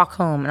can walk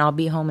home and I'll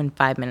be home in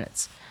 5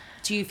 minutes.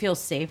 Do you feel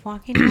safe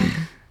walking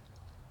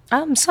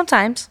home?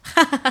 Sometimes.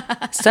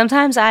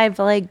 Sometimes I've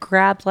like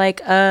grabbed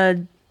like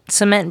a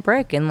cement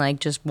brick and like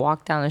just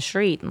walked down the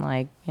street and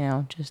like,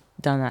 just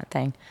done that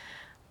thing.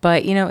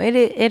 But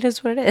it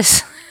is what it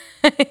is.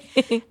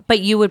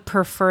 But you would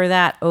prefer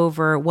that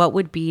over, what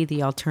would be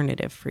the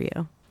alternative for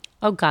you?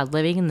 Oh God,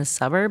 living in the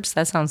suburbs?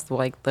 That sounds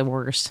like the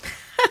worst.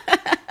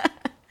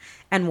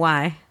 And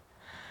why?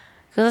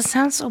 Because it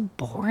sounds so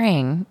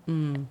boring.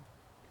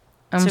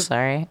 I'm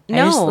sorry.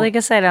 No. Like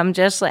I said, I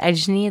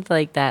just need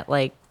like that.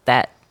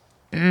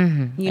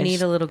 You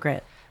need a little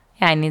grit.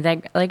 Yeah, I need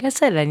that. Like I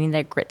said, I need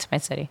that grit to my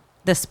city.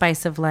 The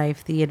spice of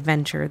life, the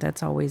adventure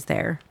that's always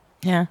there.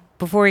 Yeah.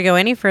 Before we go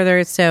any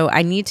further, so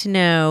I need to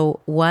know,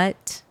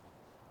 what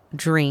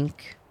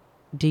drink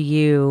do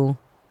you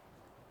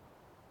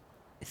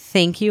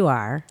think you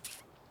are?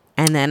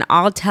 And then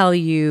I'll tell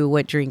you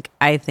what drink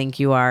I think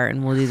you are,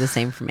 and we'll do the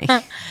same for me.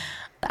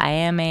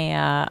 I'm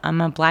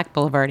a black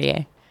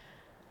boulevardier.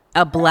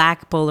 A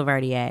black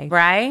boulevardier.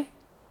 Rye,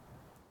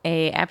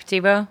 a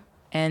aperitivo,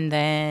 and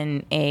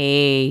then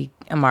a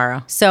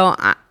amaro. So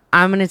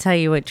I'm going to tell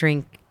you what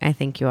drink I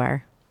think you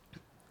are.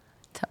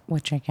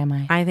 What drink am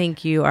I? I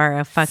think you are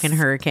a fucking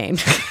hurricane.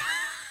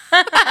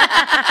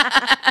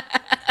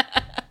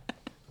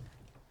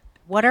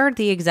 What are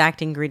the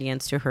exact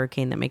ingredients to a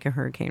hurricane that make a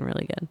hurricane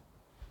really good?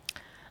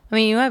 I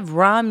mean, you have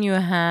rum, you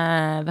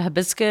have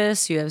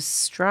hibiscus, you have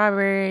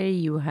strawberry,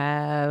 you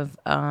have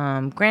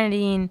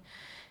grenadine,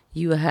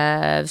 you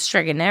have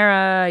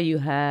stregonera, you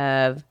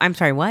have... I'm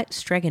sorry, what?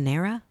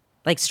 Stregonera?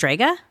 Like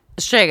Strega?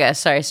 Strega,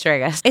 sorry,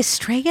 Strega. Is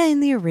Strega in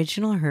the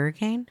original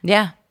hurricane?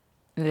 Yeah,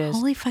 it is.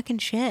 Holy fucking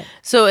shit.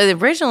 So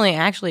originally,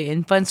 actually,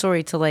 in fun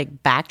story to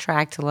like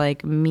backtrack to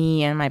like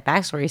me and my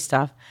backstory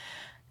stuff,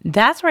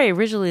 that's where I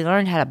originally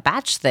learned how to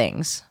batch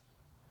things.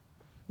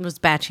 Was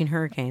batching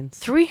hurricanes.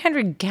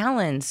 300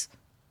 gallons.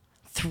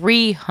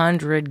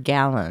 300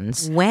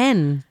 gallons.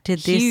 When did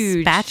Huge.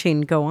 this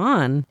batching go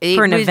on?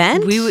 For an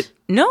event?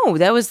 No,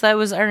 that was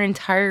our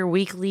entire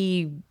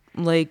weekly,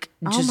 like,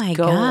 just my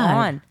go God.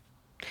 on.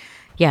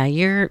 Yeah,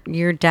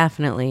 you're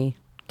definitely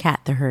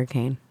Kat the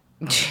Hurricane.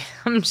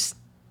 I'm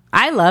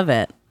I love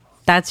it.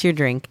 That's your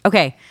drink.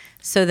 Okay,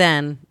 so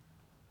then,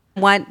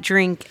 what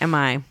drink am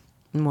I?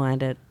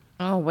 What?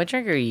 what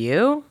drink are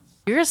you?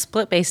 You're a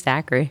split-based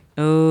daiquiri.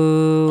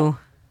 Oh,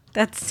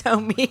 that's so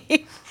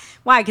mean.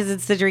 Why? Because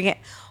it's the drink.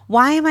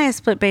 Why am I a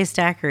split-based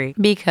daiquiri?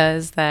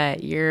 Because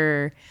that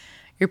your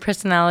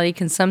personality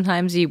can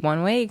sometimes be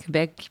one way, it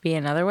could be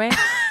another way.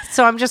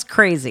 So I'm just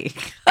crazy.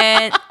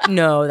 And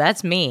no,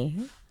 that's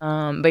me.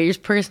 But your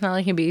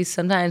personality can be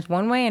sometimes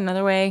one way,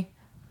 another way,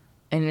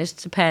 and it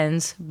just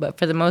depends. But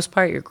for the most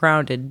part, you're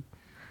grounded.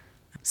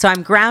 So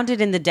I'm grounded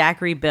in the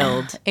daiquiri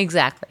build,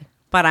 Exactly.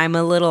 but I'm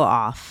a little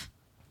off.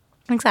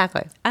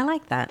 Exactly. I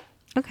like that.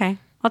 Okay,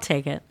 I'll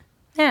take it.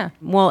 Yeah.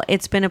 Well,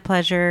 it's been a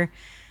pleasure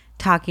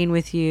talking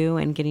with you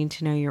and getting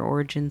to know your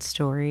origin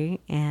story.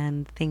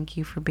 And thank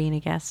you for being a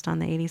guest on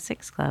the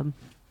 86 Club.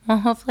 Well,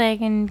 hopefully I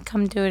can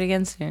come do it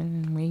again soon.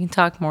 And we can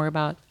talk more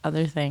about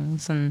other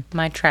things and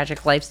my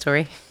tragic life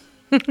story.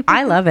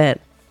 I love it.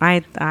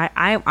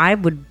 I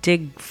would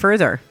dig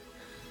further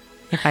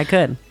if I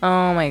could.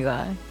 Oh my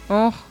God.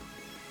 Oh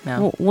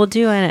no. We'll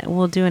do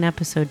an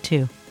episode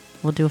 2.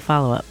 We'll do a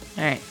follow up.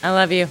 All right. I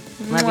love you.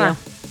 Love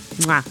Mwah.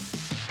 you. Mwah.